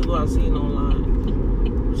 2 weeks ago. I seen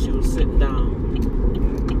online. She was sitting down.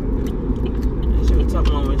 And she was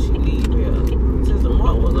talking about when she leave here. Since the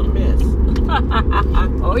mall was a mess.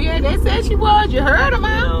 Oh yeah, they said she was. You heard him,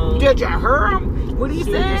 man? No. Did you hear him? What he She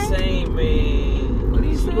was said? just saying, man. What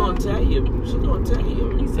he She said? gonna tell you. She gonna tell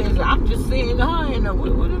you. He says, I'm just seeing her in the,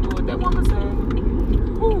 what that woman said?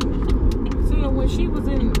 Who? Seeing when she was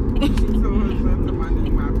in. She told her son to my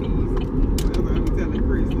name, my piece. I'm telling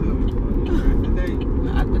Chris, look, not today.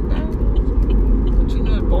 Not today. But you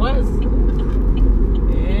know, the boys.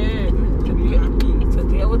 Yeah, to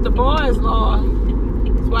deal with the boys, Lord.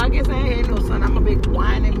 That's why I guess I ain't had no son. I'm a big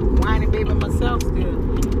whining baby myself still.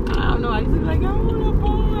 I don't know. I used to be like, I want a boy,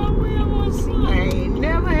 I want a son. I ain't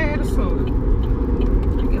never had a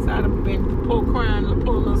son. I guess I'd have been poor crying, a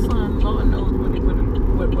poor little son. Lord knows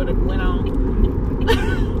what it went on.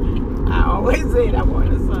 I always said I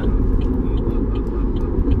wanted a son.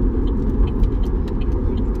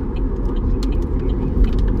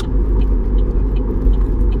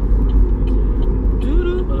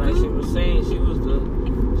 But like she was saying, she was the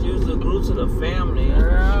glue to the family.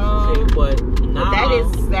 Girl. She said, but now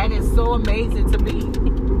But that is so amazing to me.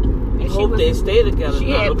 And I hope they stay together she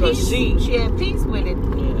now had because peace. She had peace with it.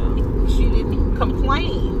 yeah, She didn't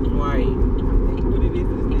complain. right. What it is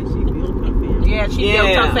that she built her family. Yeah, she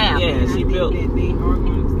built her family. Yeah, she built. That they are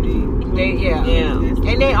going to stay. Yeah.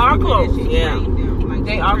 Yeah. And they are close. Yeah.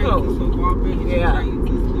 They are close. Yeah.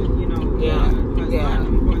 Yeah. Yeah.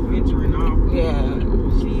 Venturing off. Yeah.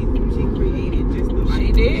 She created just the life.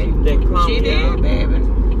 She did. That clown. She did, baby.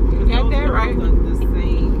 You got that right. The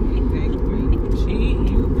same exact way.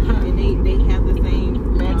 And they have the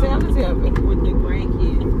same Mentality of it. with the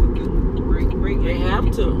grandkids, with the great They have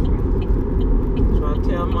to. So I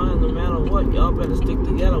tell mine, no matter what, y'all better stick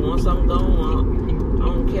together. Once I'm gone, I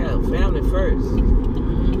don't care. Family first. You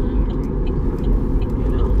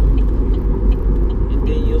know. And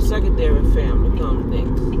then your secondary family comes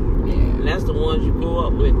next. And that's the ones you grew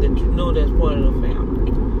up with that you know that's part of the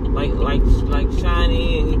family. Like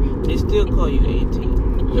Shiny, and they still call you auntie.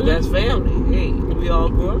 But that's family. Hey, we all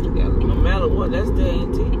grew up together. No matter what, that's their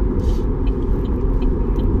auntie.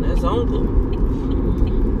 That's uncle.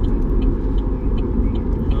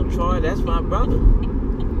 You know, Troy, that's my brother.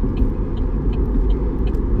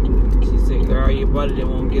 She said, girl, your brother didn't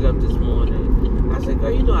want to get up this morning. I said,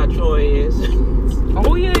 girl, you know how Troy is.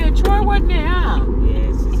 Oh yeah, Troy wasn't there, huh? Yeah,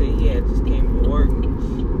 she said, yeah, just came from work.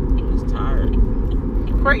 He was tired.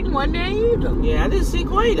 Creighton wasn't there either. Yeah, I didn't see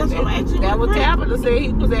Quay. That's what I'm asking. That was Tabitha said he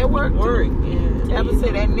was at work. Work, yeah. Tabitha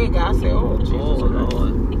said that nigga. I said, oh, Jesus Oh, Christ.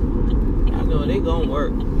 Lord. I know they gonna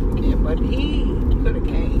work. Yeah, but he could have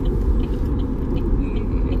came.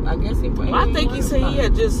 I guess he. Well, I think he said he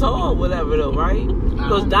had just saw or whatever, though, right?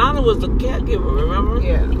 Because Donna was the caregiver, remember?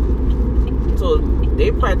 Yeah. So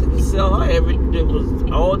they practically saw her it was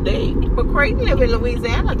all day. But Creighton lived in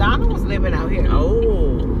Louisiana. Donna was living out here.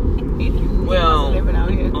 Oh. He Well, wasn't living out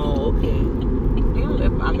here. Oh, okay. He don't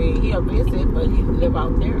live. I mean, he'll visit, but he live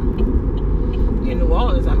out there in New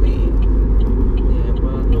Orleans. I mean, Yeah,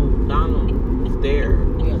 but I know Donna was there.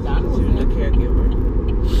 yeah, Donna was She was the there. caregiver.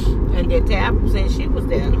 And then Tab said she was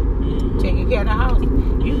there taking care of the house.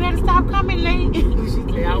 You better stop coming late. She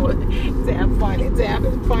said, I was Tab funny. Tab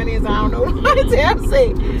is funny as I don't know what Tab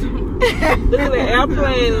say. Look at the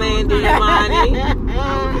airplane landing, Monty.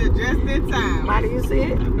 I was there just in time. Monty, you see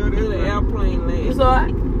it? I know Look that's at the right. airplane You landing. saw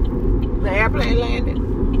it? The airplane landed.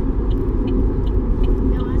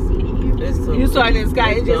 That's so You saw it in the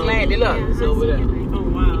sky. It just landed. Look. It's over there. Oh,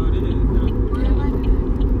 wow, it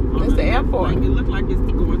is. That's the airport. Like, it looked like it's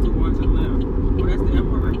going towards the left. Oh, that's the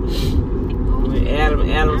airport right there. When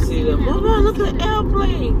Adam see them, Mama, look at the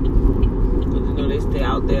airplane. Because you know they stay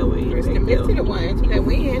out there with you. Kristen Misty the one that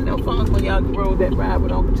we had no phones when y'all rode that ride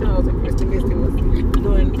with Uncle Charles and Kristen Misty was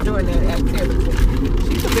doing that activity.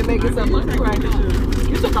 She could be making some money right now.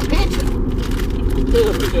 You took a picture.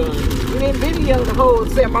 You didn't video the whole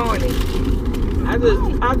ceremony. I just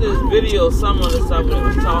videoed some of the stuff that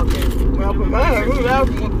was talking. Well, for mine, we love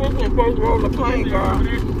when Kristen first rolled the plane, girl.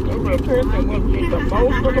 It was a person went to the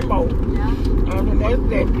most of the most. And the next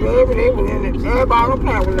day, baby, they were in it. Everybody on the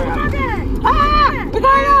plane was laughing. Ah! We're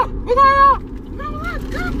going up! We're What's going on?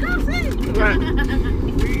 Come see. Right.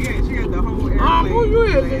 She got the whole airplane. Who you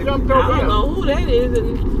is? They jumped I over don't there. know who that is, and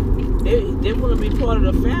they want to be part of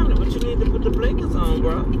the family, but you need to put the blinkers on,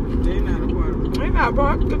 bro. They not a part of it. They not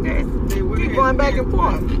brought They keep going back and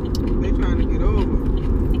forth. They trying to get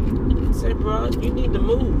over. Say, bro, you need to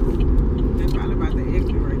move. They probably about to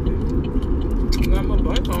exit right there. You got my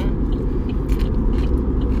bike on.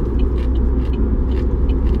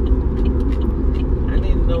 I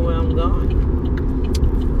need to know where I'm going.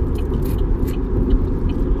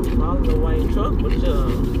 I'm following the white truck, but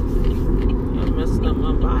I'm messing up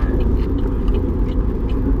my vibe.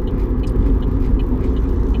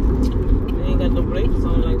 They ain't got no blinkers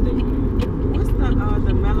on like they. What's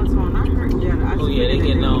the melatonin? I heard Oh yeah, they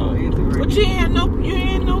getting on. But you ain't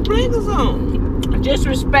no blinkers on.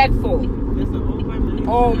 Disrespectful. That's an old man.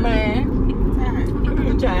 Oh man.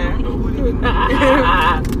 Tired. Time.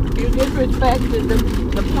 You disrespected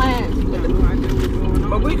the plans. No idea what's going on.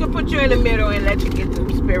 But we can put you in the middle and let you get the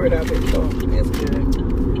spirit of it. So that's good. You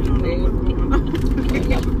don't know what's going on.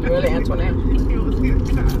 Really, Antoinette? You don't see the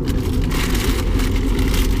time.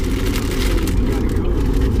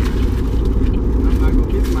 I'm not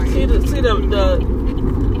gonna miss my See the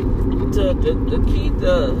key,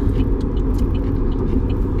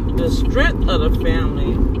 the strength of the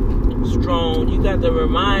family strong. You got to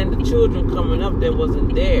remind the children coming up that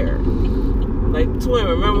wasn't there. Like twin,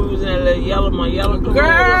 remember we was in that little my yellow Corolla?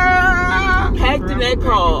 Girl! Packed in that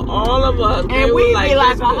car, all of us. And we be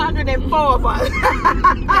like this good. 104 of us.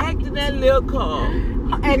 Packed in that little car.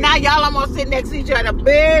 And now y'all almost sit next to each other.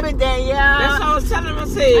 Baby Danielle. That's what I was telling him. I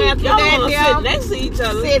said, After y'all that, want to y'all sit next to each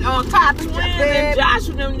other. Sit on top of each Twin and other. Josh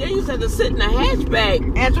and them, they used to have to sit in the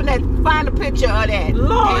hatchback. Antoinette, find a picture of that.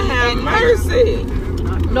 Lord have mercy.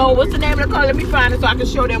 No, what's the name of the car? Let me find it so I can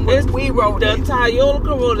show them what we rode The in. Toyota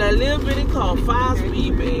Corolla, that little bitty car,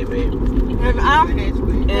 5-speed, baby. And I'm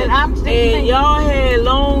And thinking, y'all had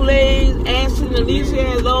long legs. Ashley and Alicia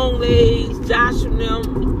had long legs. Josh and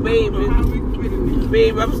them, baby.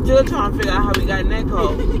 Baby, I'm still trying to figure out how we got in that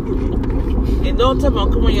car. And don't tell me,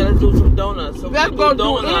 come on, yeah, let's do some donuts. So let's we go do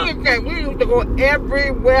donuts. anything. We used to go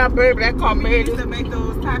everywhere, baby. That car We made used us. to make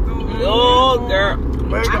those tacos. Oh,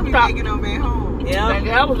 girl. I be making them at home. Yeah.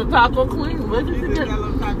 That was a taco queen. What We did used you to do? got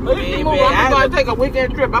little tacos. What did you move? I'm going to take a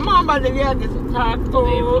weekend trip. I'm on about to get some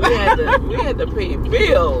tacos. We had to pay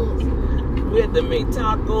bills. We had to make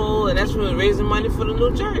tacos, and that's when we were raising money for the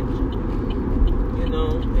new church. You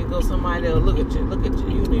know, here goes somebody else. Look at you. You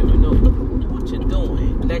don't even know what you're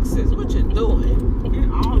doing. Lexus, what you doing? Get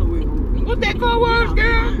all the way over. What that car was,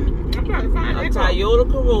 girl? I'm trying to find A that car. Toyota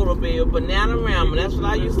Corolla, baby, banana Rama. That's what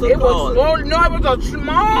I used to It call was it. small. No, it was a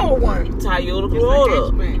small one. Toyota It's a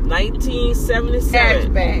Corolla, hatchback.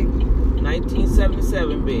 1977. Hatchback.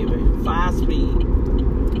 1977, baby. 5-speed.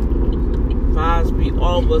 5-speed.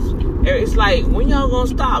 All of us. It's like, when y'all gonna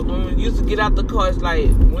stop? When we used to get out the car, it's like,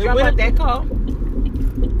 when About that car?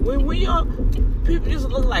 y'all, people used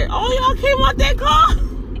to look like, oh, y'all came out that car?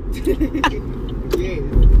 Yeah.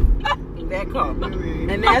 That car.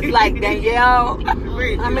 And that's like Danielle.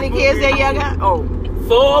 Wait, How many kids Danielle got? Oh,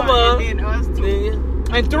 4 of us. And then us two. Yeah.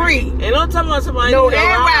 and 3. And don't tell me somebody No, need to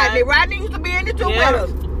that ride. Rodney. Rodney used to be in the two Yeah.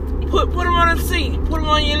 wheelers. Put them on the seat. Put them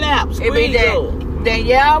on your lap. It be Squeeze them.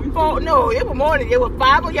 Danielle, 4. No, it was more than it was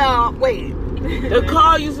 5 of y'all. Wait. The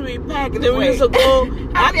car used to be packed. And then we Wait. used to go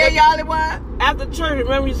How many of y'all it was? after church.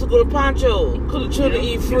 Remember, we used to go to Poncho because the children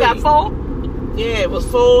eat free. You got 4? Yeah, it was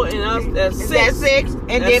 4 and us. That's Is 6. that 6? And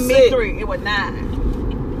That's then me 6. 3. It was 9.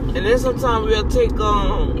 And then sometimes we'll take It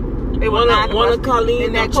was one 9 of us Colleen in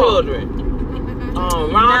and that her car. children.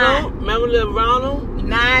 Ronald, remember little Ronald?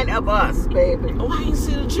 9 of us, baby. Oh, I didn't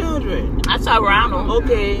see the children. I saw Ronald.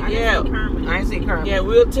 Okay, yeah. I ain't see Kermit. Yeah,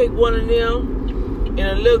 we'll take one of them and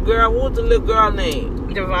a little girl. What was the little girl name?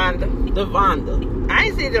 Devonda. Devonda. I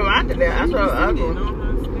ain't see Devonda there. I saw the other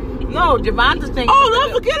one. No, Devonda's thing. Oh,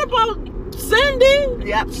 don't forget about Cindy.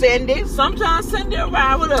 Yep, Cindy. Sometimes Cindy will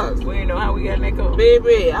ride with us. We didn't know how we got in that car.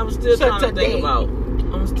 Baby, I'm still So trying to today- think about.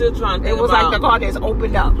 I'm still trying to think It was about like the car that's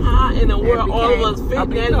opened up. how in the world all of us became fit a in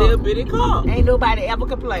big that car. little bitty car. Ain't nobody ever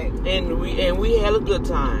complained. And we had a good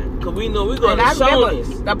time. Cause we know we going And to I remember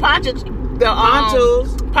Shoney's. the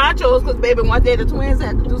ponchos, because baby, one day the twins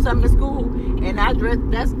had to do something at school, and I dressed.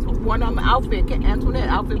 That's one of my outfit. Antoinette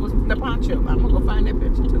outfit was the poncho. I'm gonna go find that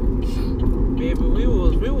picture too. Baby, we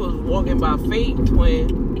was walking by faith,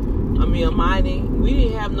 twin. I mean, Almighty. We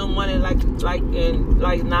didn't have no money like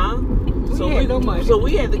now. We had no money. So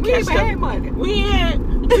we had to We catch even had money. We had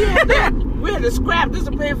to scrap this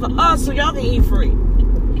to pay for us so y'all can eat free.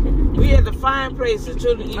 We had to find places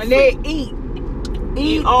children eat And free. they eat.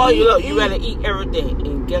 Eat all you love. You gotta eat everything.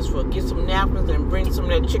 And guess what? Get some napkins and bring some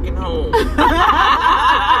of that chicken home. Look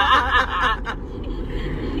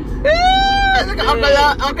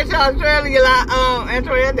at Uncle Charles Shirley,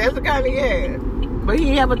 Antoinette, that's the kind of yeah. But he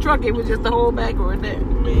didn't have a truck, it was just the whole back right there.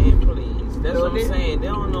 Man, please. That's what I'm saying. They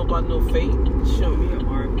don't know about no fate. Show me an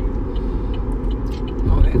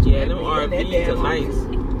RV. Oh, that's yeah, them RVs are nice.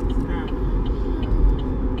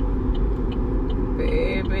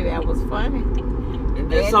 Baby, that was funny.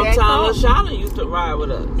 And sometimes LaShawna used to ride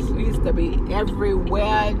with us. We used to be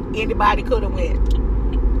everywhere anybody could have went.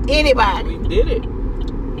 Anybody. We did it.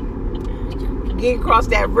 Getting across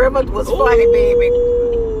that river was funny, baby.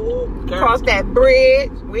 Across that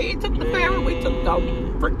bridge. We ain't took the ferry, we took the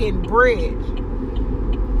freaking bridge.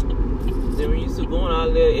 Then we used to go on our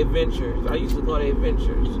little adventures. I used to call it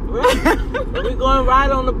adventures. Right? We going to ride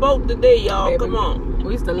on the boat today, y'all. Baby, come on.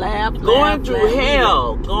 We used to laugh. Going through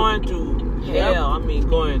hell. Going through hell. I mean,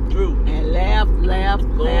 going through. And laugh.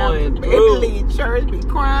 Going Baby, through. leave church, be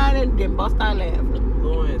crying, and then bust out laughing.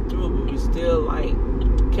 Going through, but we still, like,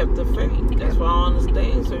 kept the faith. That's why I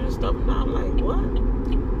understand certain stuff now. I'm like, what?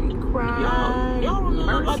 Be crying. Y'all don't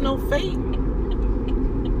know about no faith.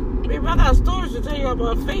 Baby, I got stories to tell you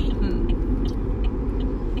about faith.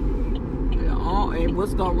 And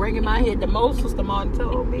what's gonna ring in my head the most, Sister Martin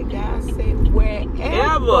told me, God said,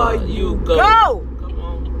 wherever you go. Come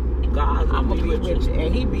on. God, I'm gonna be with you.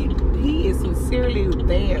 And he is sincerely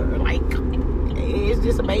there. Like, it's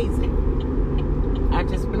just amazing. I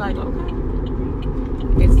just be like, okay.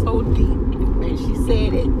 It's so deep. And she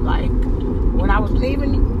said it like when I was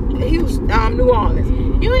leaving Houston, New Orleans.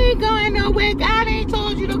 You ain't going nowhere. God ain't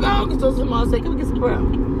told you to go. Because Sister Martin said, can we get some prayer?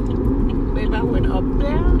 Baby, I went up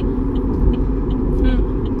there.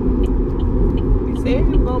 He said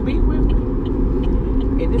he was gonna be with me.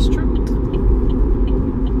 It is true.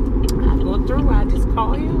 I go through, I just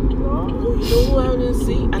call him. You know who I didn't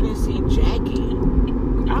see? I didn't see Jackie.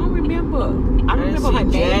 I don't remember. I remember her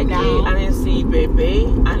name Jackie. now. I didn't see Bebe.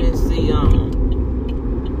 I didn't see I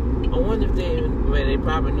wonder if they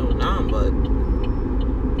probably know now, but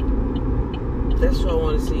that's what I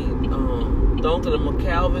want to see. Don't to the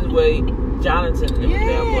McCalvin's way. Jonathan.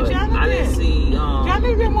 Jonathan. I didn't see.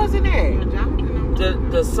 Jonathan wasn't there.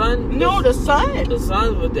 The son. No, the son. The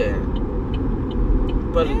sons were there.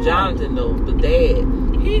 But Jonathan, though, the dad.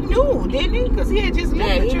 He knew, didn't he? Because he had just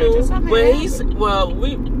left the he church knew. or something.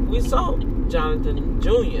 We saw Jonathan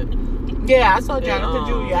Jr. Yeah, I saw Jonathan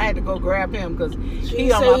Jr. I had to go grab him because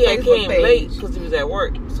he on my Facebook came page. late because he was at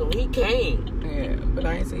work. So he came. Yeah, but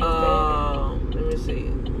I ain't seen his dad. Let me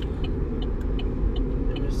see.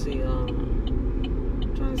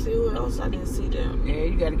 I'm trying to see who else I didn't see them. Yeah,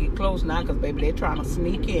 you got to get close now because, baby, they're trying to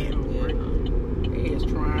sneak in. Yeah. They is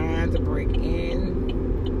trying to break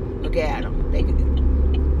in. Look at them. They could Don't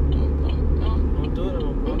do it.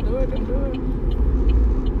 Don't do it.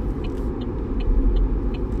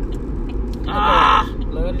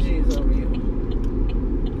 Blood of Jesus over you.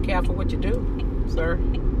 Be careful what you do, sir.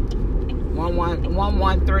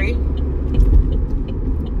 113.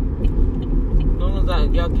 As long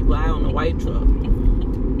as y'all keep an eye on the white truck.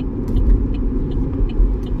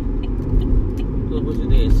 Look what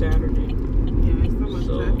today is Saturday. Yeah, so much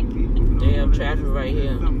So, traffic. they have traffic right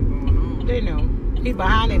here. Something going on. They know. He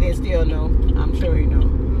behind it and still know. I'm sure he know.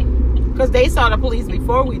 Because they saw the police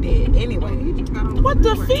before we did. Anyway. He just got on What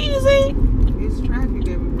the freeway. feezy? It's traffic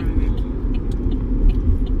that we're running into.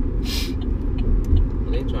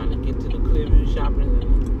 They trying to get to the Clearview shopping.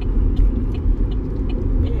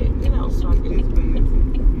 Yeah, get out, It's sucker. bad.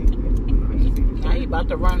 Now he about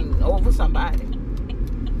to run over somebody.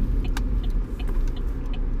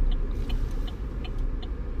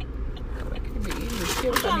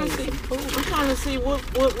 I'm trying to see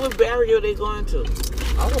what barrier they going to.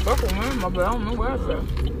 I go back on him, but I don't know where it's at.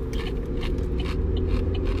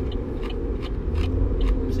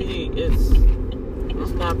 See,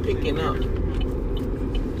 it's not picking up.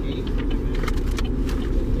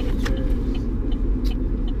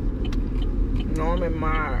 Norman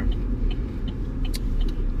Meyer.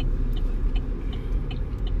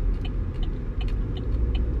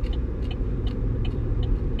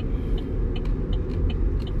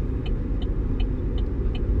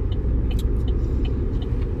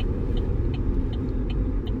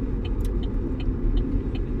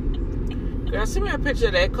 Girl, send me a picture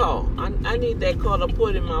of that car. I need that car to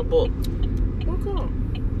put in my book. What car?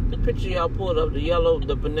 The picture y'all pulled up,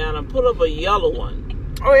 the banana. Pull up a yellow one.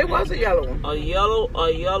 Oh, it was a yellow one. A yellow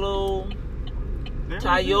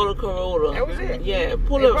Toyota Corolla. That was it. Yeah,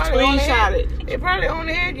 pull up, screenshot it. They probably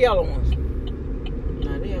only had yellow ones.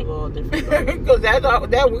 Nah, they have all different cars. Because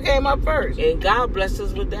that we came up first. And God blessed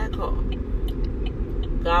us with that car.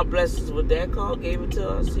 God blessed us with that car, gave it to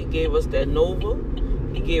us. He gave us that Nova.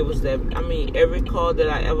 He gave us that, I mean, every car that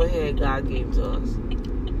I ever had, God gave to us.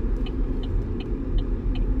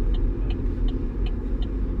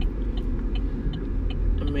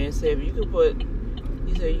 The man said, if you could put,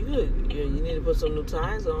 he said, you need to put some new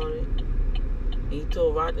tires on it. And he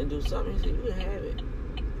told Rodney to do something. He said, you can have it.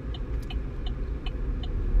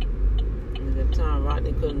 And at the time,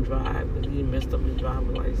 Rodney couldn't drive because he messed up his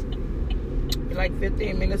driver's license. You're like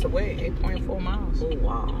 15 minutes away, 8.4 miles. Oh,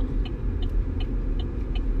 wow.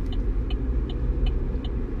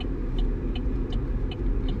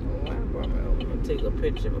 Take a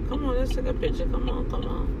picture. But come on, let's take a picture. Come on.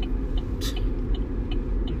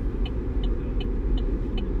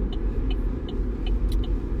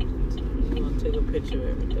 We're gonna take a picture of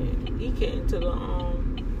everything. He came to the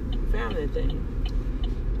family thing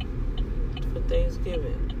for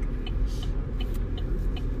Thanksgiving.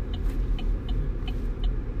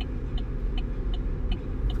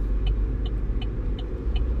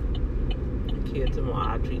 The kid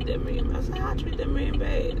tomorrow, I treat that man. I said, I treat that man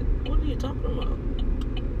bad. What are you talking about?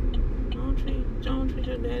 Don't treat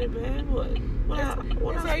your daddy bad. What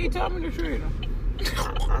That's how you told me to treat him.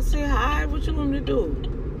 I said, hi, what you want me to do?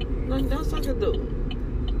 Nothing else I can do.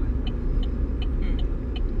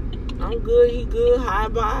 I'm good, he good, hi,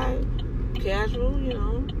 bye, casual, you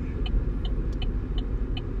know.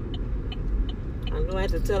 I know I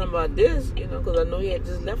had to tell him about this, you know, because I know he had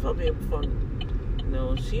just left up here from, you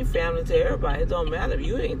know, she family to everybody. It don't matter if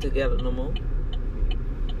you ain't together no more.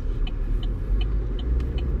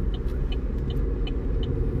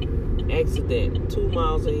 Accident, 2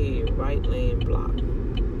 miles ahead, right lane blocked.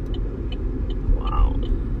 Wow.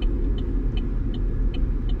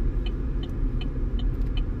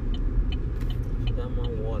 Got my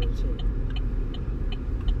water too.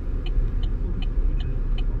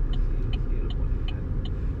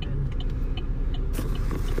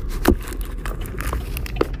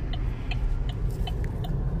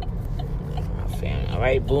 My family. All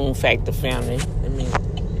right, Boom Factor family. Let me.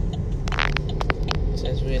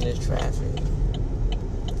 Since we're in this traffic.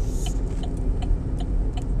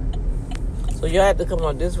 So y'all had to come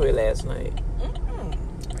out this way last night.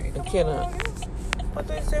 McKenna. What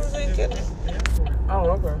they say was in McKenna? Oh,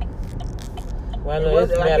 okay. Well, I know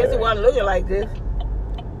it's I guess it Metairie. wasn't looking like this.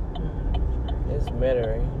 It's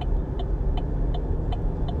Metairie.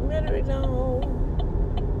 Metairie, no.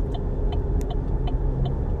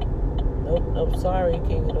 Nope, sorry,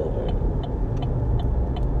 can't get over it.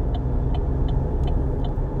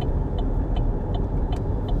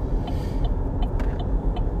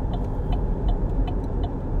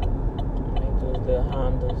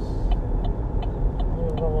 Hondas. I don't know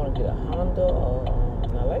if I want to get a Honda or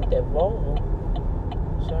I like that Volvo.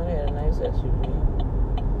 Sean had a nice SUV.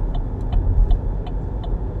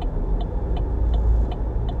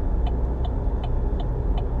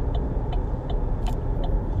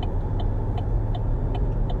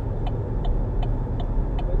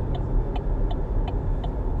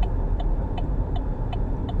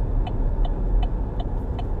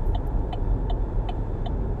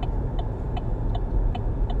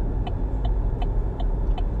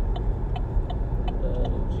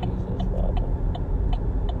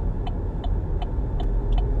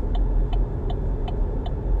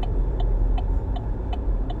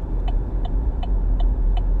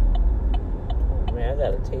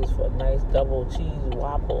 Taste for a nice double cheese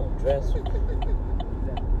waffle dressed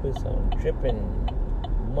with some dripping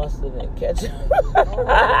mustard and ketchup.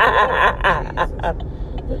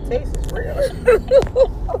 The taste is real.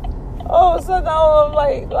 Oh, so now I'm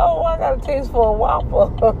like, oh, I got a taste for a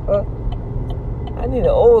waffle. I need an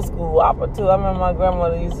old school waffle too. I remember my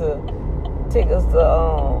grandmother used to take us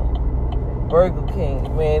to Burger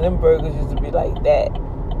King. Man, them burgers used to be like that.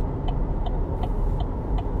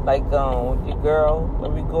 Like with your girl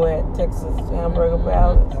when we go at Texas Hamburger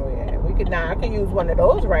Palace. Oh yeah, I can use one of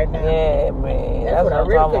those right now. Yeah, man, that's what I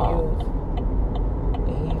really could use.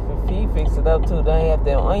 And he fixed it up too. Then he had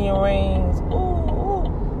them onion rings. Ooh.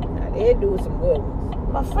 Now they do some good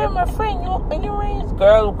ones. My friend, you want onion rings?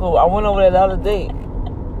 Girl, cool. I went over there the other day,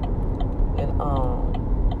 and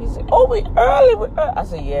he said, "Oh, we early." I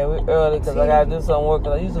said, "Yeah, we're early because I gotta do some work."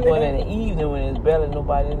 Cause I used to go in the evening when there's barely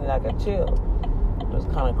nobody in there, I could chill. It was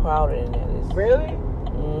kind of crowded in there. Really?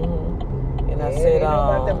 Mm-hmm. And I Yeah, said, they know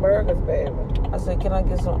about them burgers, baby. I said, can I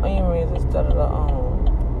get some onion rings instead of the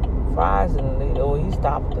fries? And the lady, he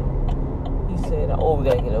stopped them. He said, oh, we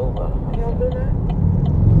gotta get over. You don't do that?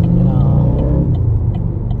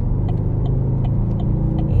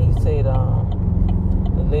 And he said,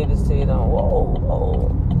 the lady lady said, whoa,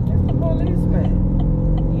 whoa. That's the policeman.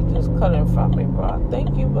 You just cut in front of me, bro.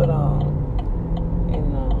 Thank you, but,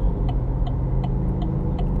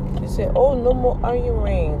 she said, oh, no more onion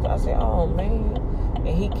rings. I said, oh, man. And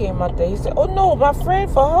he came out there. He said, oh, no, my friend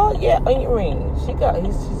for her? Yeah, onion rings. She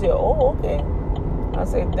said, oh, okay. I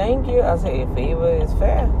said, thank you. I said, favor is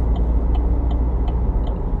fair.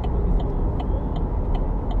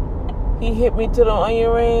 He hit me to the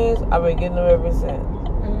onion rings. I've been getting them ever since.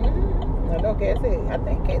 Mm-hmm. I know Cassie. I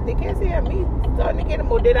think Cassie had me starting to get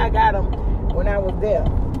them, or did I got them when I was there?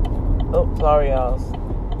 Oh, sorry, y'all.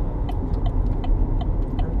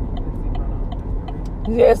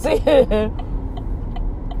 Yeah, see?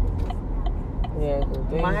 Yeah,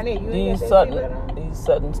 these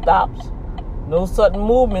sudden stops. No sudden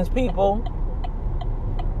movements, people.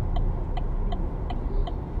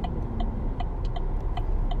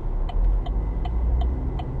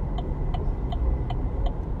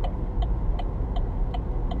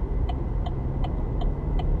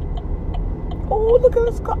 Oh, look at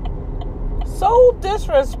this car. So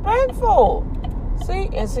disrespectful.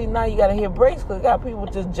 See, now you gotta hit brakes because you got people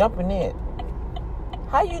just jumping in.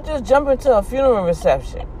 How you just jump into a funeral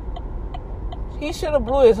reception? He should have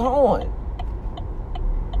blew his horn.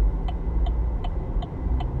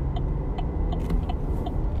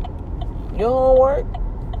 Your horn work?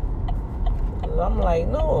 Cause I'm like,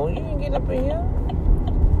 no, you ain't get up in here.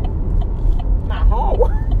 My horn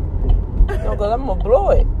work. No, cause I'm gonna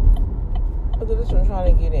blow it. Look at this one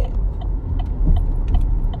trying to get in.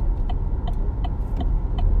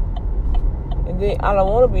 And then I don't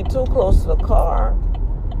want to be too close to the car.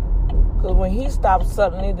 Because when he stops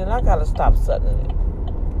suddenly, then I got to stop suddenly.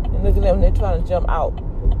 And look at them, they're trying to jump out.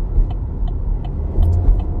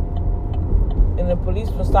 And the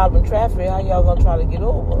policeman stopping traffic, how y'all going to try to get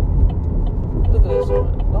over? Look at this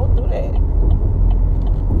one. Don't do that.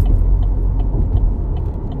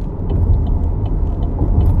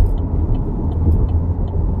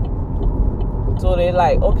 So they're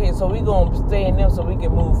like, okay, so we going to stay in them so we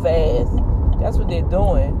can move fast. That's what they're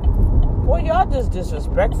doing. Boy, y'all just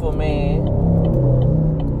disrespectful, man.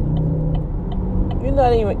 You're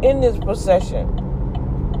not even in this procession.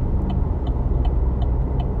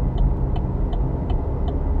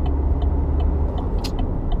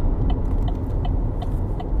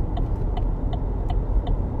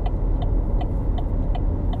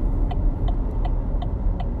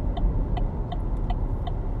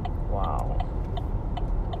 Wow.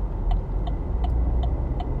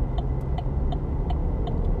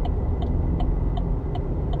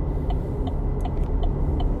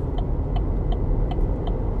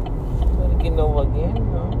 Getting over again,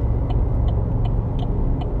 no.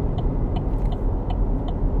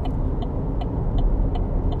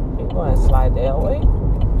 You going to slide that way?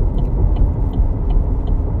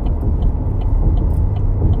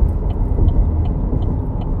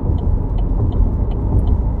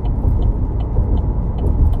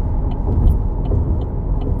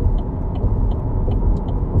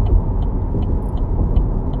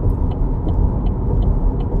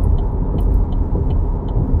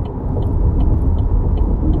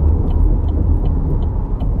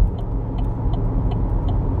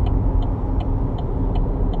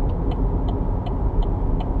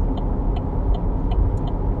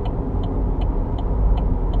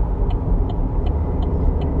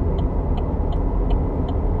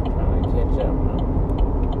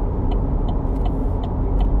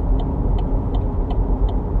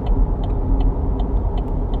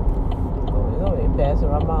 Passing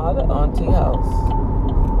around my other auntie house.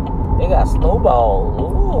 They got snowballs.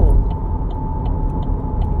 Ooh.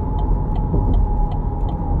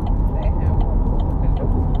 They have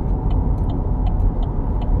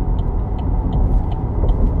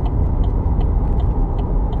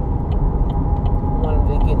One of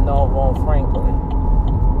them getting off on Franklin.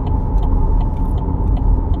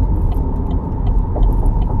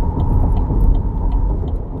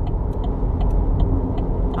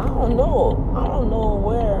 I don't know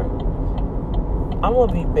where I'm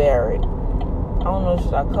gonna be buried. I don't know,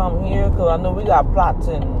 should I come here? Because I know we got plots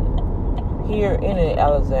in here and in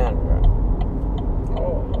Alexandria.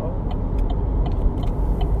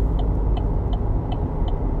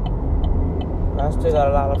 I still got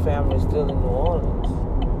a lot of family still in New Orleans.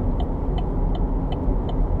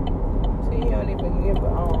 See, you don't even give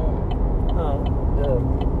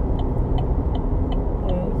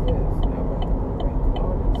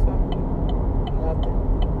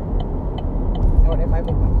that might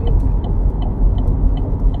be my music.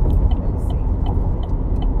 Let me see. Oh,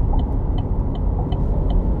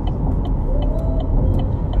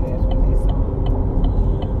 there's one of these songs.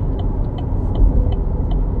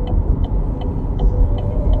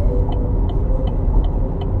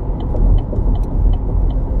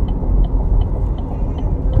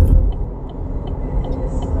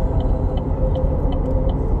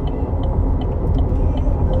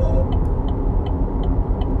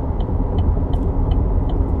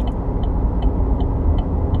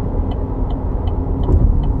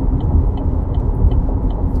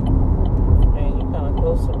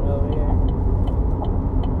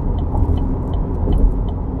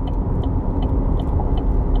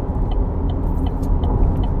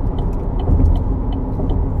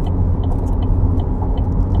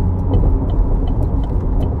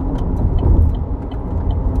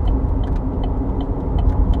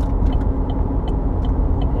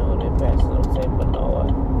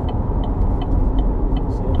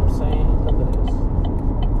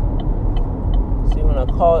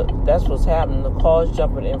 car, that's what's happening. The cars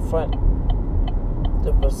jumping in front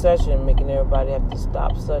the procession, making everybody have to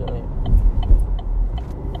stop suddenly.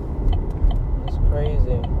 It's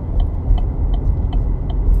crazy.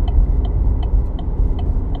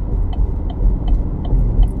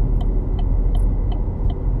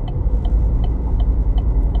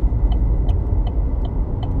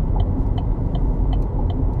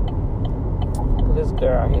 This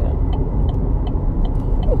girl here.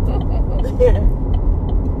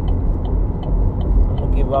 I'm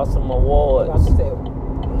gonna give out some awards. About to say,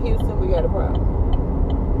 Houston, we got a problem.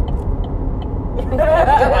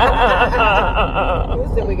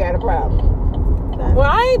 Houston, we got a problem. Well,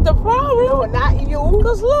 I ain't the problem. No, not you.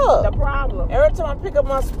 Cause look, The problem. every time I pick up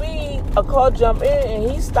my speed, a car jump in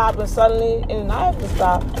and he's stopping suddenly, and I have to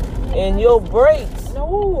stop. And your brakes,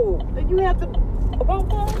 No, then you have to. Oh,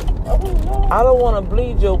 no. I don't want to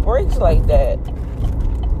bleed your brakes like that.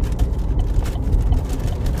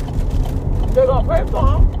 They're gonna pay for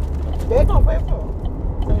them. They're gonna pay for them.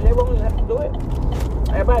 So they won't have to do it.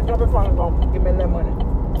 Everybody jump in front of them. Give me that money.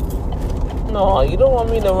 No, you don't want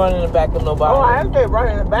me to run in the back of nobody. Oh, I ain't been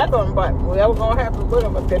running in the back of them, but whatever's gonna happen with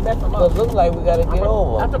them if they mess them But up. it looks like we gotta get I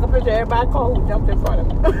over. took a picture of everybody's car who jumped in front of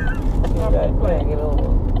me. We gotta get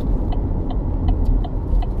over.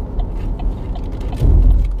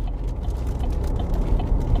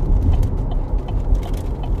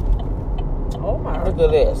 Oh my. Look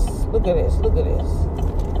at this. Look at this. Look at this.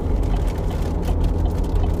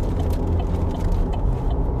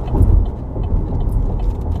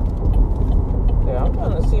 Okay, I'm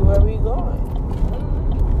trying to see where we going.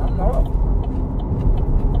 I know.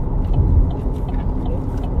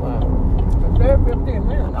 Wow. It's there 15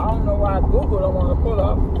 minutes. I don't know why Google don't want to pull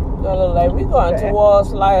up. That look like we going towards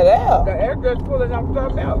Slidell. The air just pulling up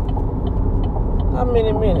something else. How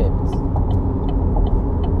many minutes?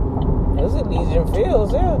 This is Elysian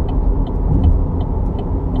Fields, yeah.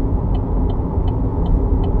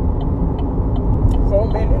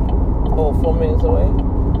 $4 minutes. Oh, 4 minutes away.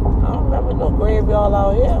 I don't remember no graveyard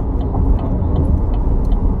out here.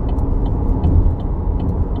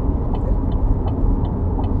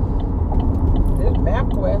 This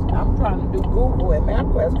MapQuest, I'm trying to do Google and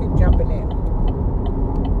MapQuest keep jumping in.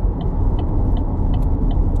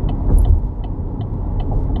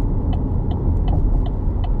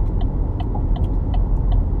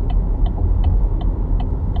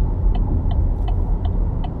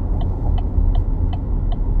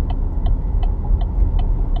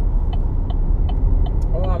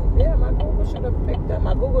 Yeah, my Google should have picked up.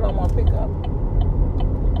 My Google don't want to pick up.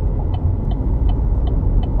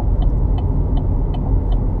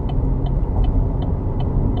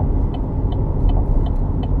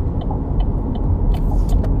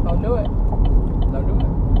 Don't do it. Don't do it.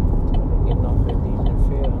 We're getting off at Elysian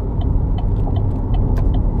Field.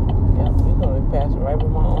 Yeah, we're gonna be passing right by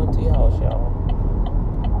my auntie house, y'all.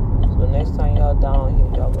 So next time y'all down here,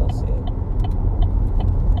 y'all gonna see it.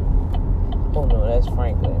 Oh no, that's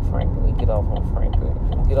Franklin. Franklin, get off on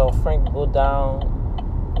Franklin. Get off Franklin, go down.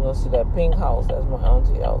 You're gonna see that pink house. That's my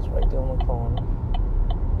auntie house right there on the corner.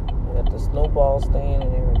 I got the snowball stand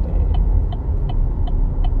and everything.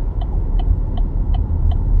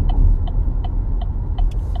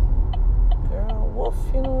 Girl, what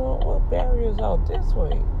funeral? What barriers out this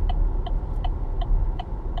way?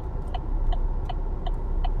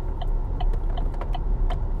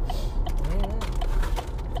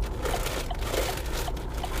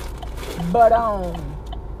 But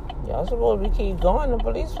Y'all supposed to keep going. The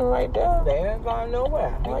policeman right there. they ain't going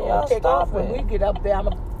nowhere. They Why gonna y'all take off when stopping? we get up there.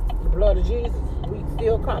 The blood of Jesus, we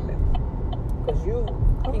still coming. Cause you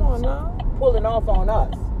Come keep on now. pulling off on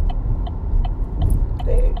us.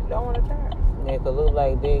 They don't want to turn. Make it look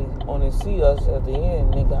like they only see us at the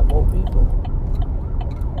end. They got more people.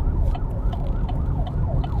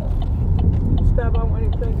 Stop on when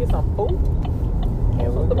you play, get some food. Here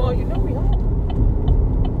we Come go. on, you know we home.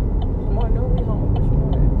 Come on, know we home. But you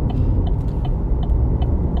know that.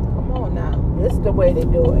 Come on now. This is the way they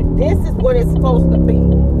do it. This is what it's supposed to be.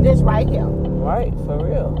 This right here. Right, for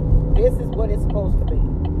real. This is what it's supposed to be.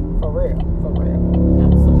 For real. For real.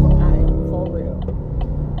 I'm so tired. For real.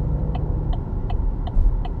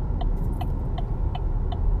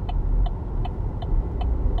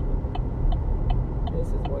 This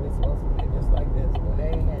is what it's supposed to be. Just like this. When they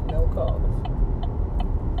ain't had no cars.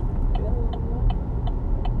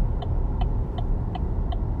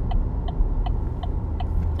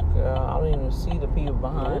 Girl, I don't even see the people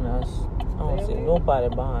behind us. I don't see nobody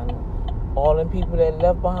behind us. All them people that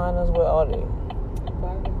left behind us, where are they?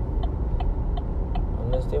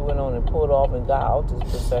 Unless they went on and pulled off and got out this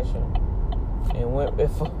procession and went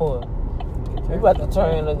before. We about to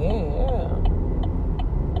turn again, yeah.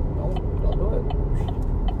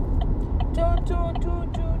 Don't do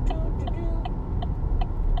it. Do.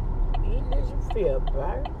 Eat as you feel,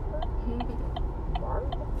 right?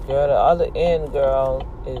 Girl, the other end, girl,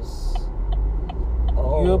 is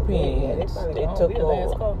Europeans. They took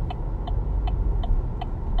over.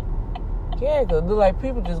 Yeah, because it look like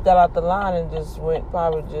people just got out the line and just went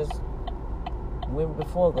before.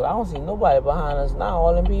 Because I don't see nobody behind us now,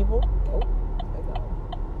 all them people.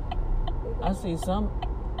 I see some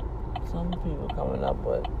people coming up,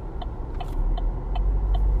 but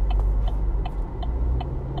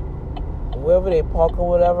wherever they park or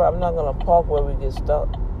whatever, I'm not going to park where we get stuck.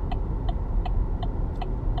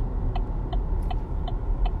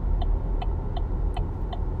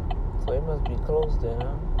 So it must be closed then,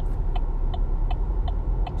 huh?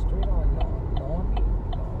 Street on Normie.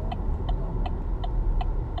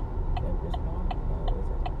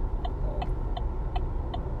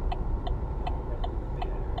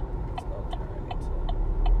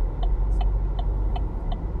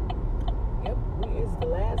 Yep, we is the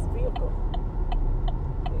last vehicle.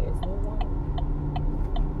 There's no one.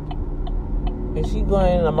 Is she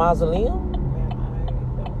going in a mausoleum? Ma'am, I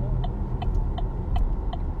don't know.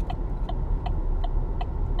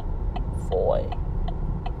 Boy.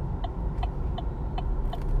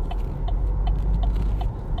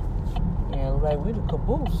 Yeah, look like we the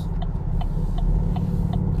caboose.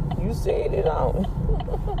 You said it on.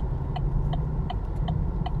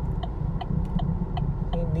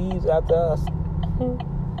 He leaves after us.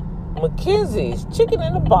 Mackenzie's chicken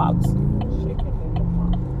in the box. Chicken in the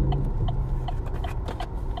box.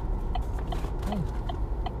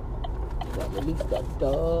 Gotta release the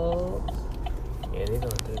dogs. Yeah, they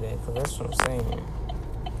don't do that, because that's what I'm saying.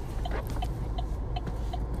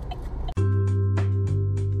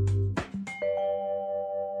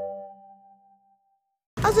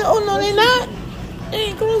 I said, oh, no, they not. They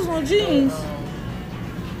ain't clothes on jeans.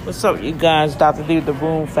 What's up, you guys? Dr. D with the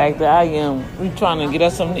Boom Factor. We trying to get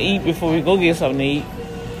us something to eat before we go get something to eat.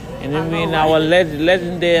 And then we in our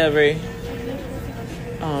legendary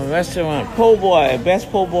restaurant, Po' Boy, best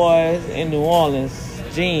Po' Boys in New Orleans,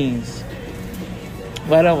 jeans.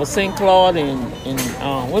 Right over St. Claude and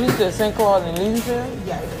what is that, St. Claude and Leesville?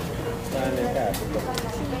 Yeah.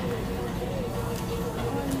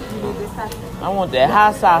 I want that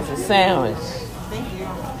hot sausage sandwich. Thank you.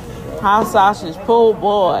 Hot sausage Po'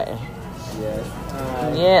 Boy.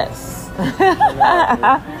 Yes.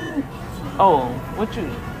 Oh, what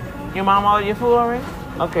your mom ordered your food already?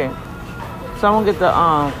 Okay. So I'm gonna get the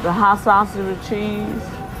hot sausage with cheese.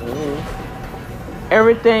 Mm-hmm.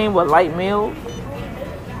 Everything but light milk.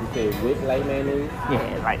 You say with light mayonnaise?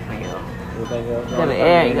 Yeah, light milk. Anything else? Gotta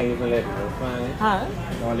add. Mayonnaise and lettuce. That's fine. Huh?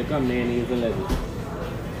 Only come mayonnaise and lettuce.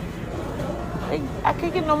 I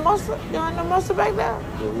can't get no mustard. You want no mustard back there?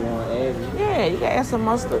 So we want to add it. Yeah, you gotta add some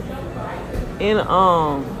mustard. And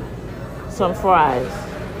some fries.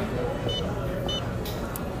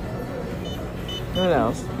 What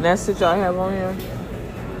else? That's it y'all have on here?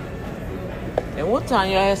 And one time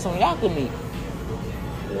y'all had some yaka meat.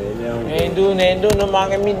 Ain't doing no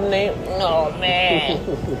yaka meat today. No, man.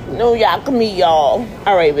 No yaka meat, y'all.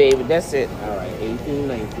 All right, baby, that's it. All right, 18,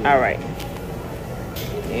 19. All right.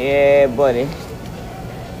 Yeah, buddy.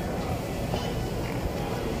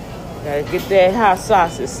 Gotta get that hot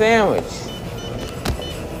sausage sandwich.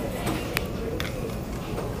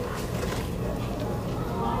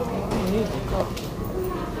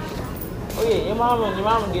 Oh yeah, your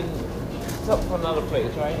mama getting something from another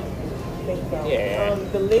place, right? I think so. Yeah.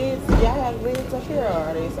 The lids, y'all have lids up here, or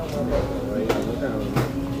are they somewhere back?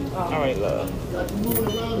 All right, love.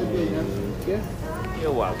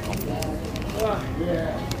 You're welcome.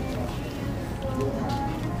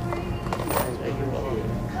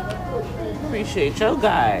 Appreciate you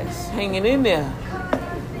guys hanging in there.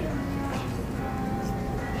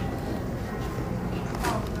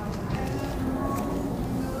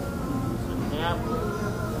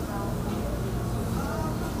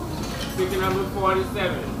 Ticket number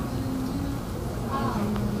 47. I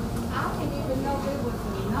didn't even know it was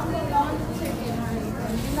number one chicken, honey.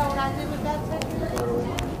 And you know what I did with that chicken?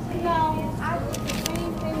 No, I did the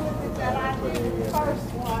same thing with it that I did with the first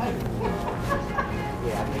one.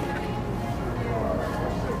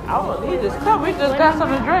 I don't need this cup. We just got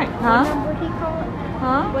something to drink, huh? What number he called?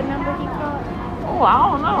 Huh? What number he called? Oh, I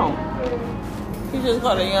don't know. He just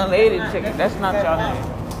called a young lady chicken. That's not your name.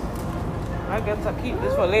 I guess I keep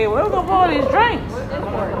this for later. Where we gonna put all these drinks? I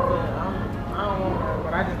don't want her,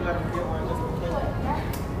 but I just let him get one just in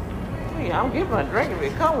case. Yeah, I'm giving a drink if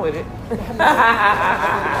it come with it.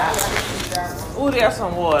 Ooh, there's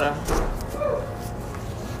some water.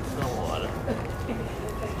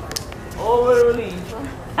 Over the release.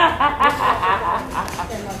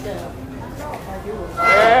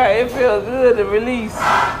 Yeah, it feels good to release.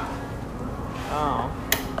 Oh,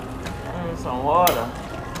 some water.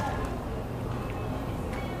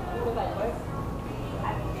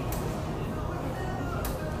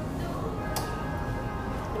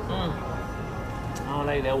 I don't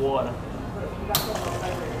like that water.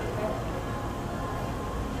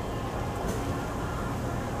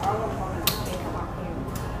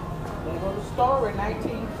 They go to store in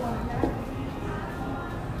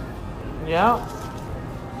 1929. Yeah.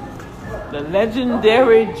 The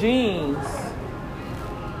legendary jeans.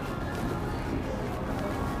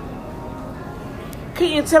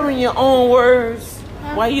 Can you tell me in your own words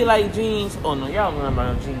why you like jeans? Oh no, y'all don't know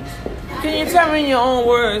about no jeans. Can you tell me in your own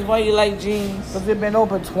words why you like jeans? Because they've been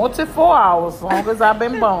open 24 hours as long as I've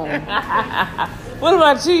been born. What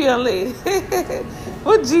about you, young lady?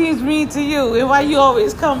 What jeans mean to you and why you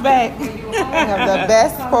always come back? We have the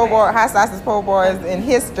best hot sausage po' boys in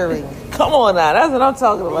history. Come on now, that's what I'm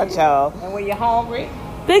talking about, y'all. And when you're hungry,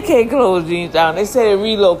 They can't close jeans down. They said they're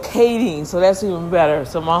relocating, so that's even better.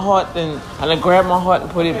 So my heart, I'm gonna grab my heart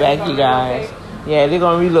and put it back, you guys. Yeah, they're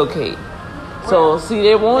gonna relocate. So see,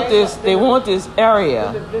 they want this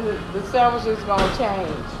area. the sandwiches is going to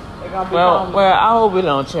change. They're going to Well, become, I hope it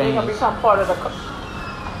don't they're going change. to become part of the...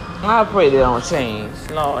 I pray they don't change.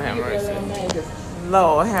 Lord have mercy.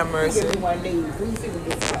 Lord have mercy. Give me one of these. Let me see what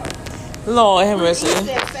this is. Lord have mercy.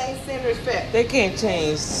 That same center effect. They can't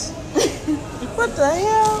change. What the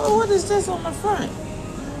hell? What is this on the front?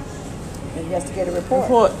 Investigative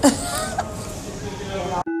report.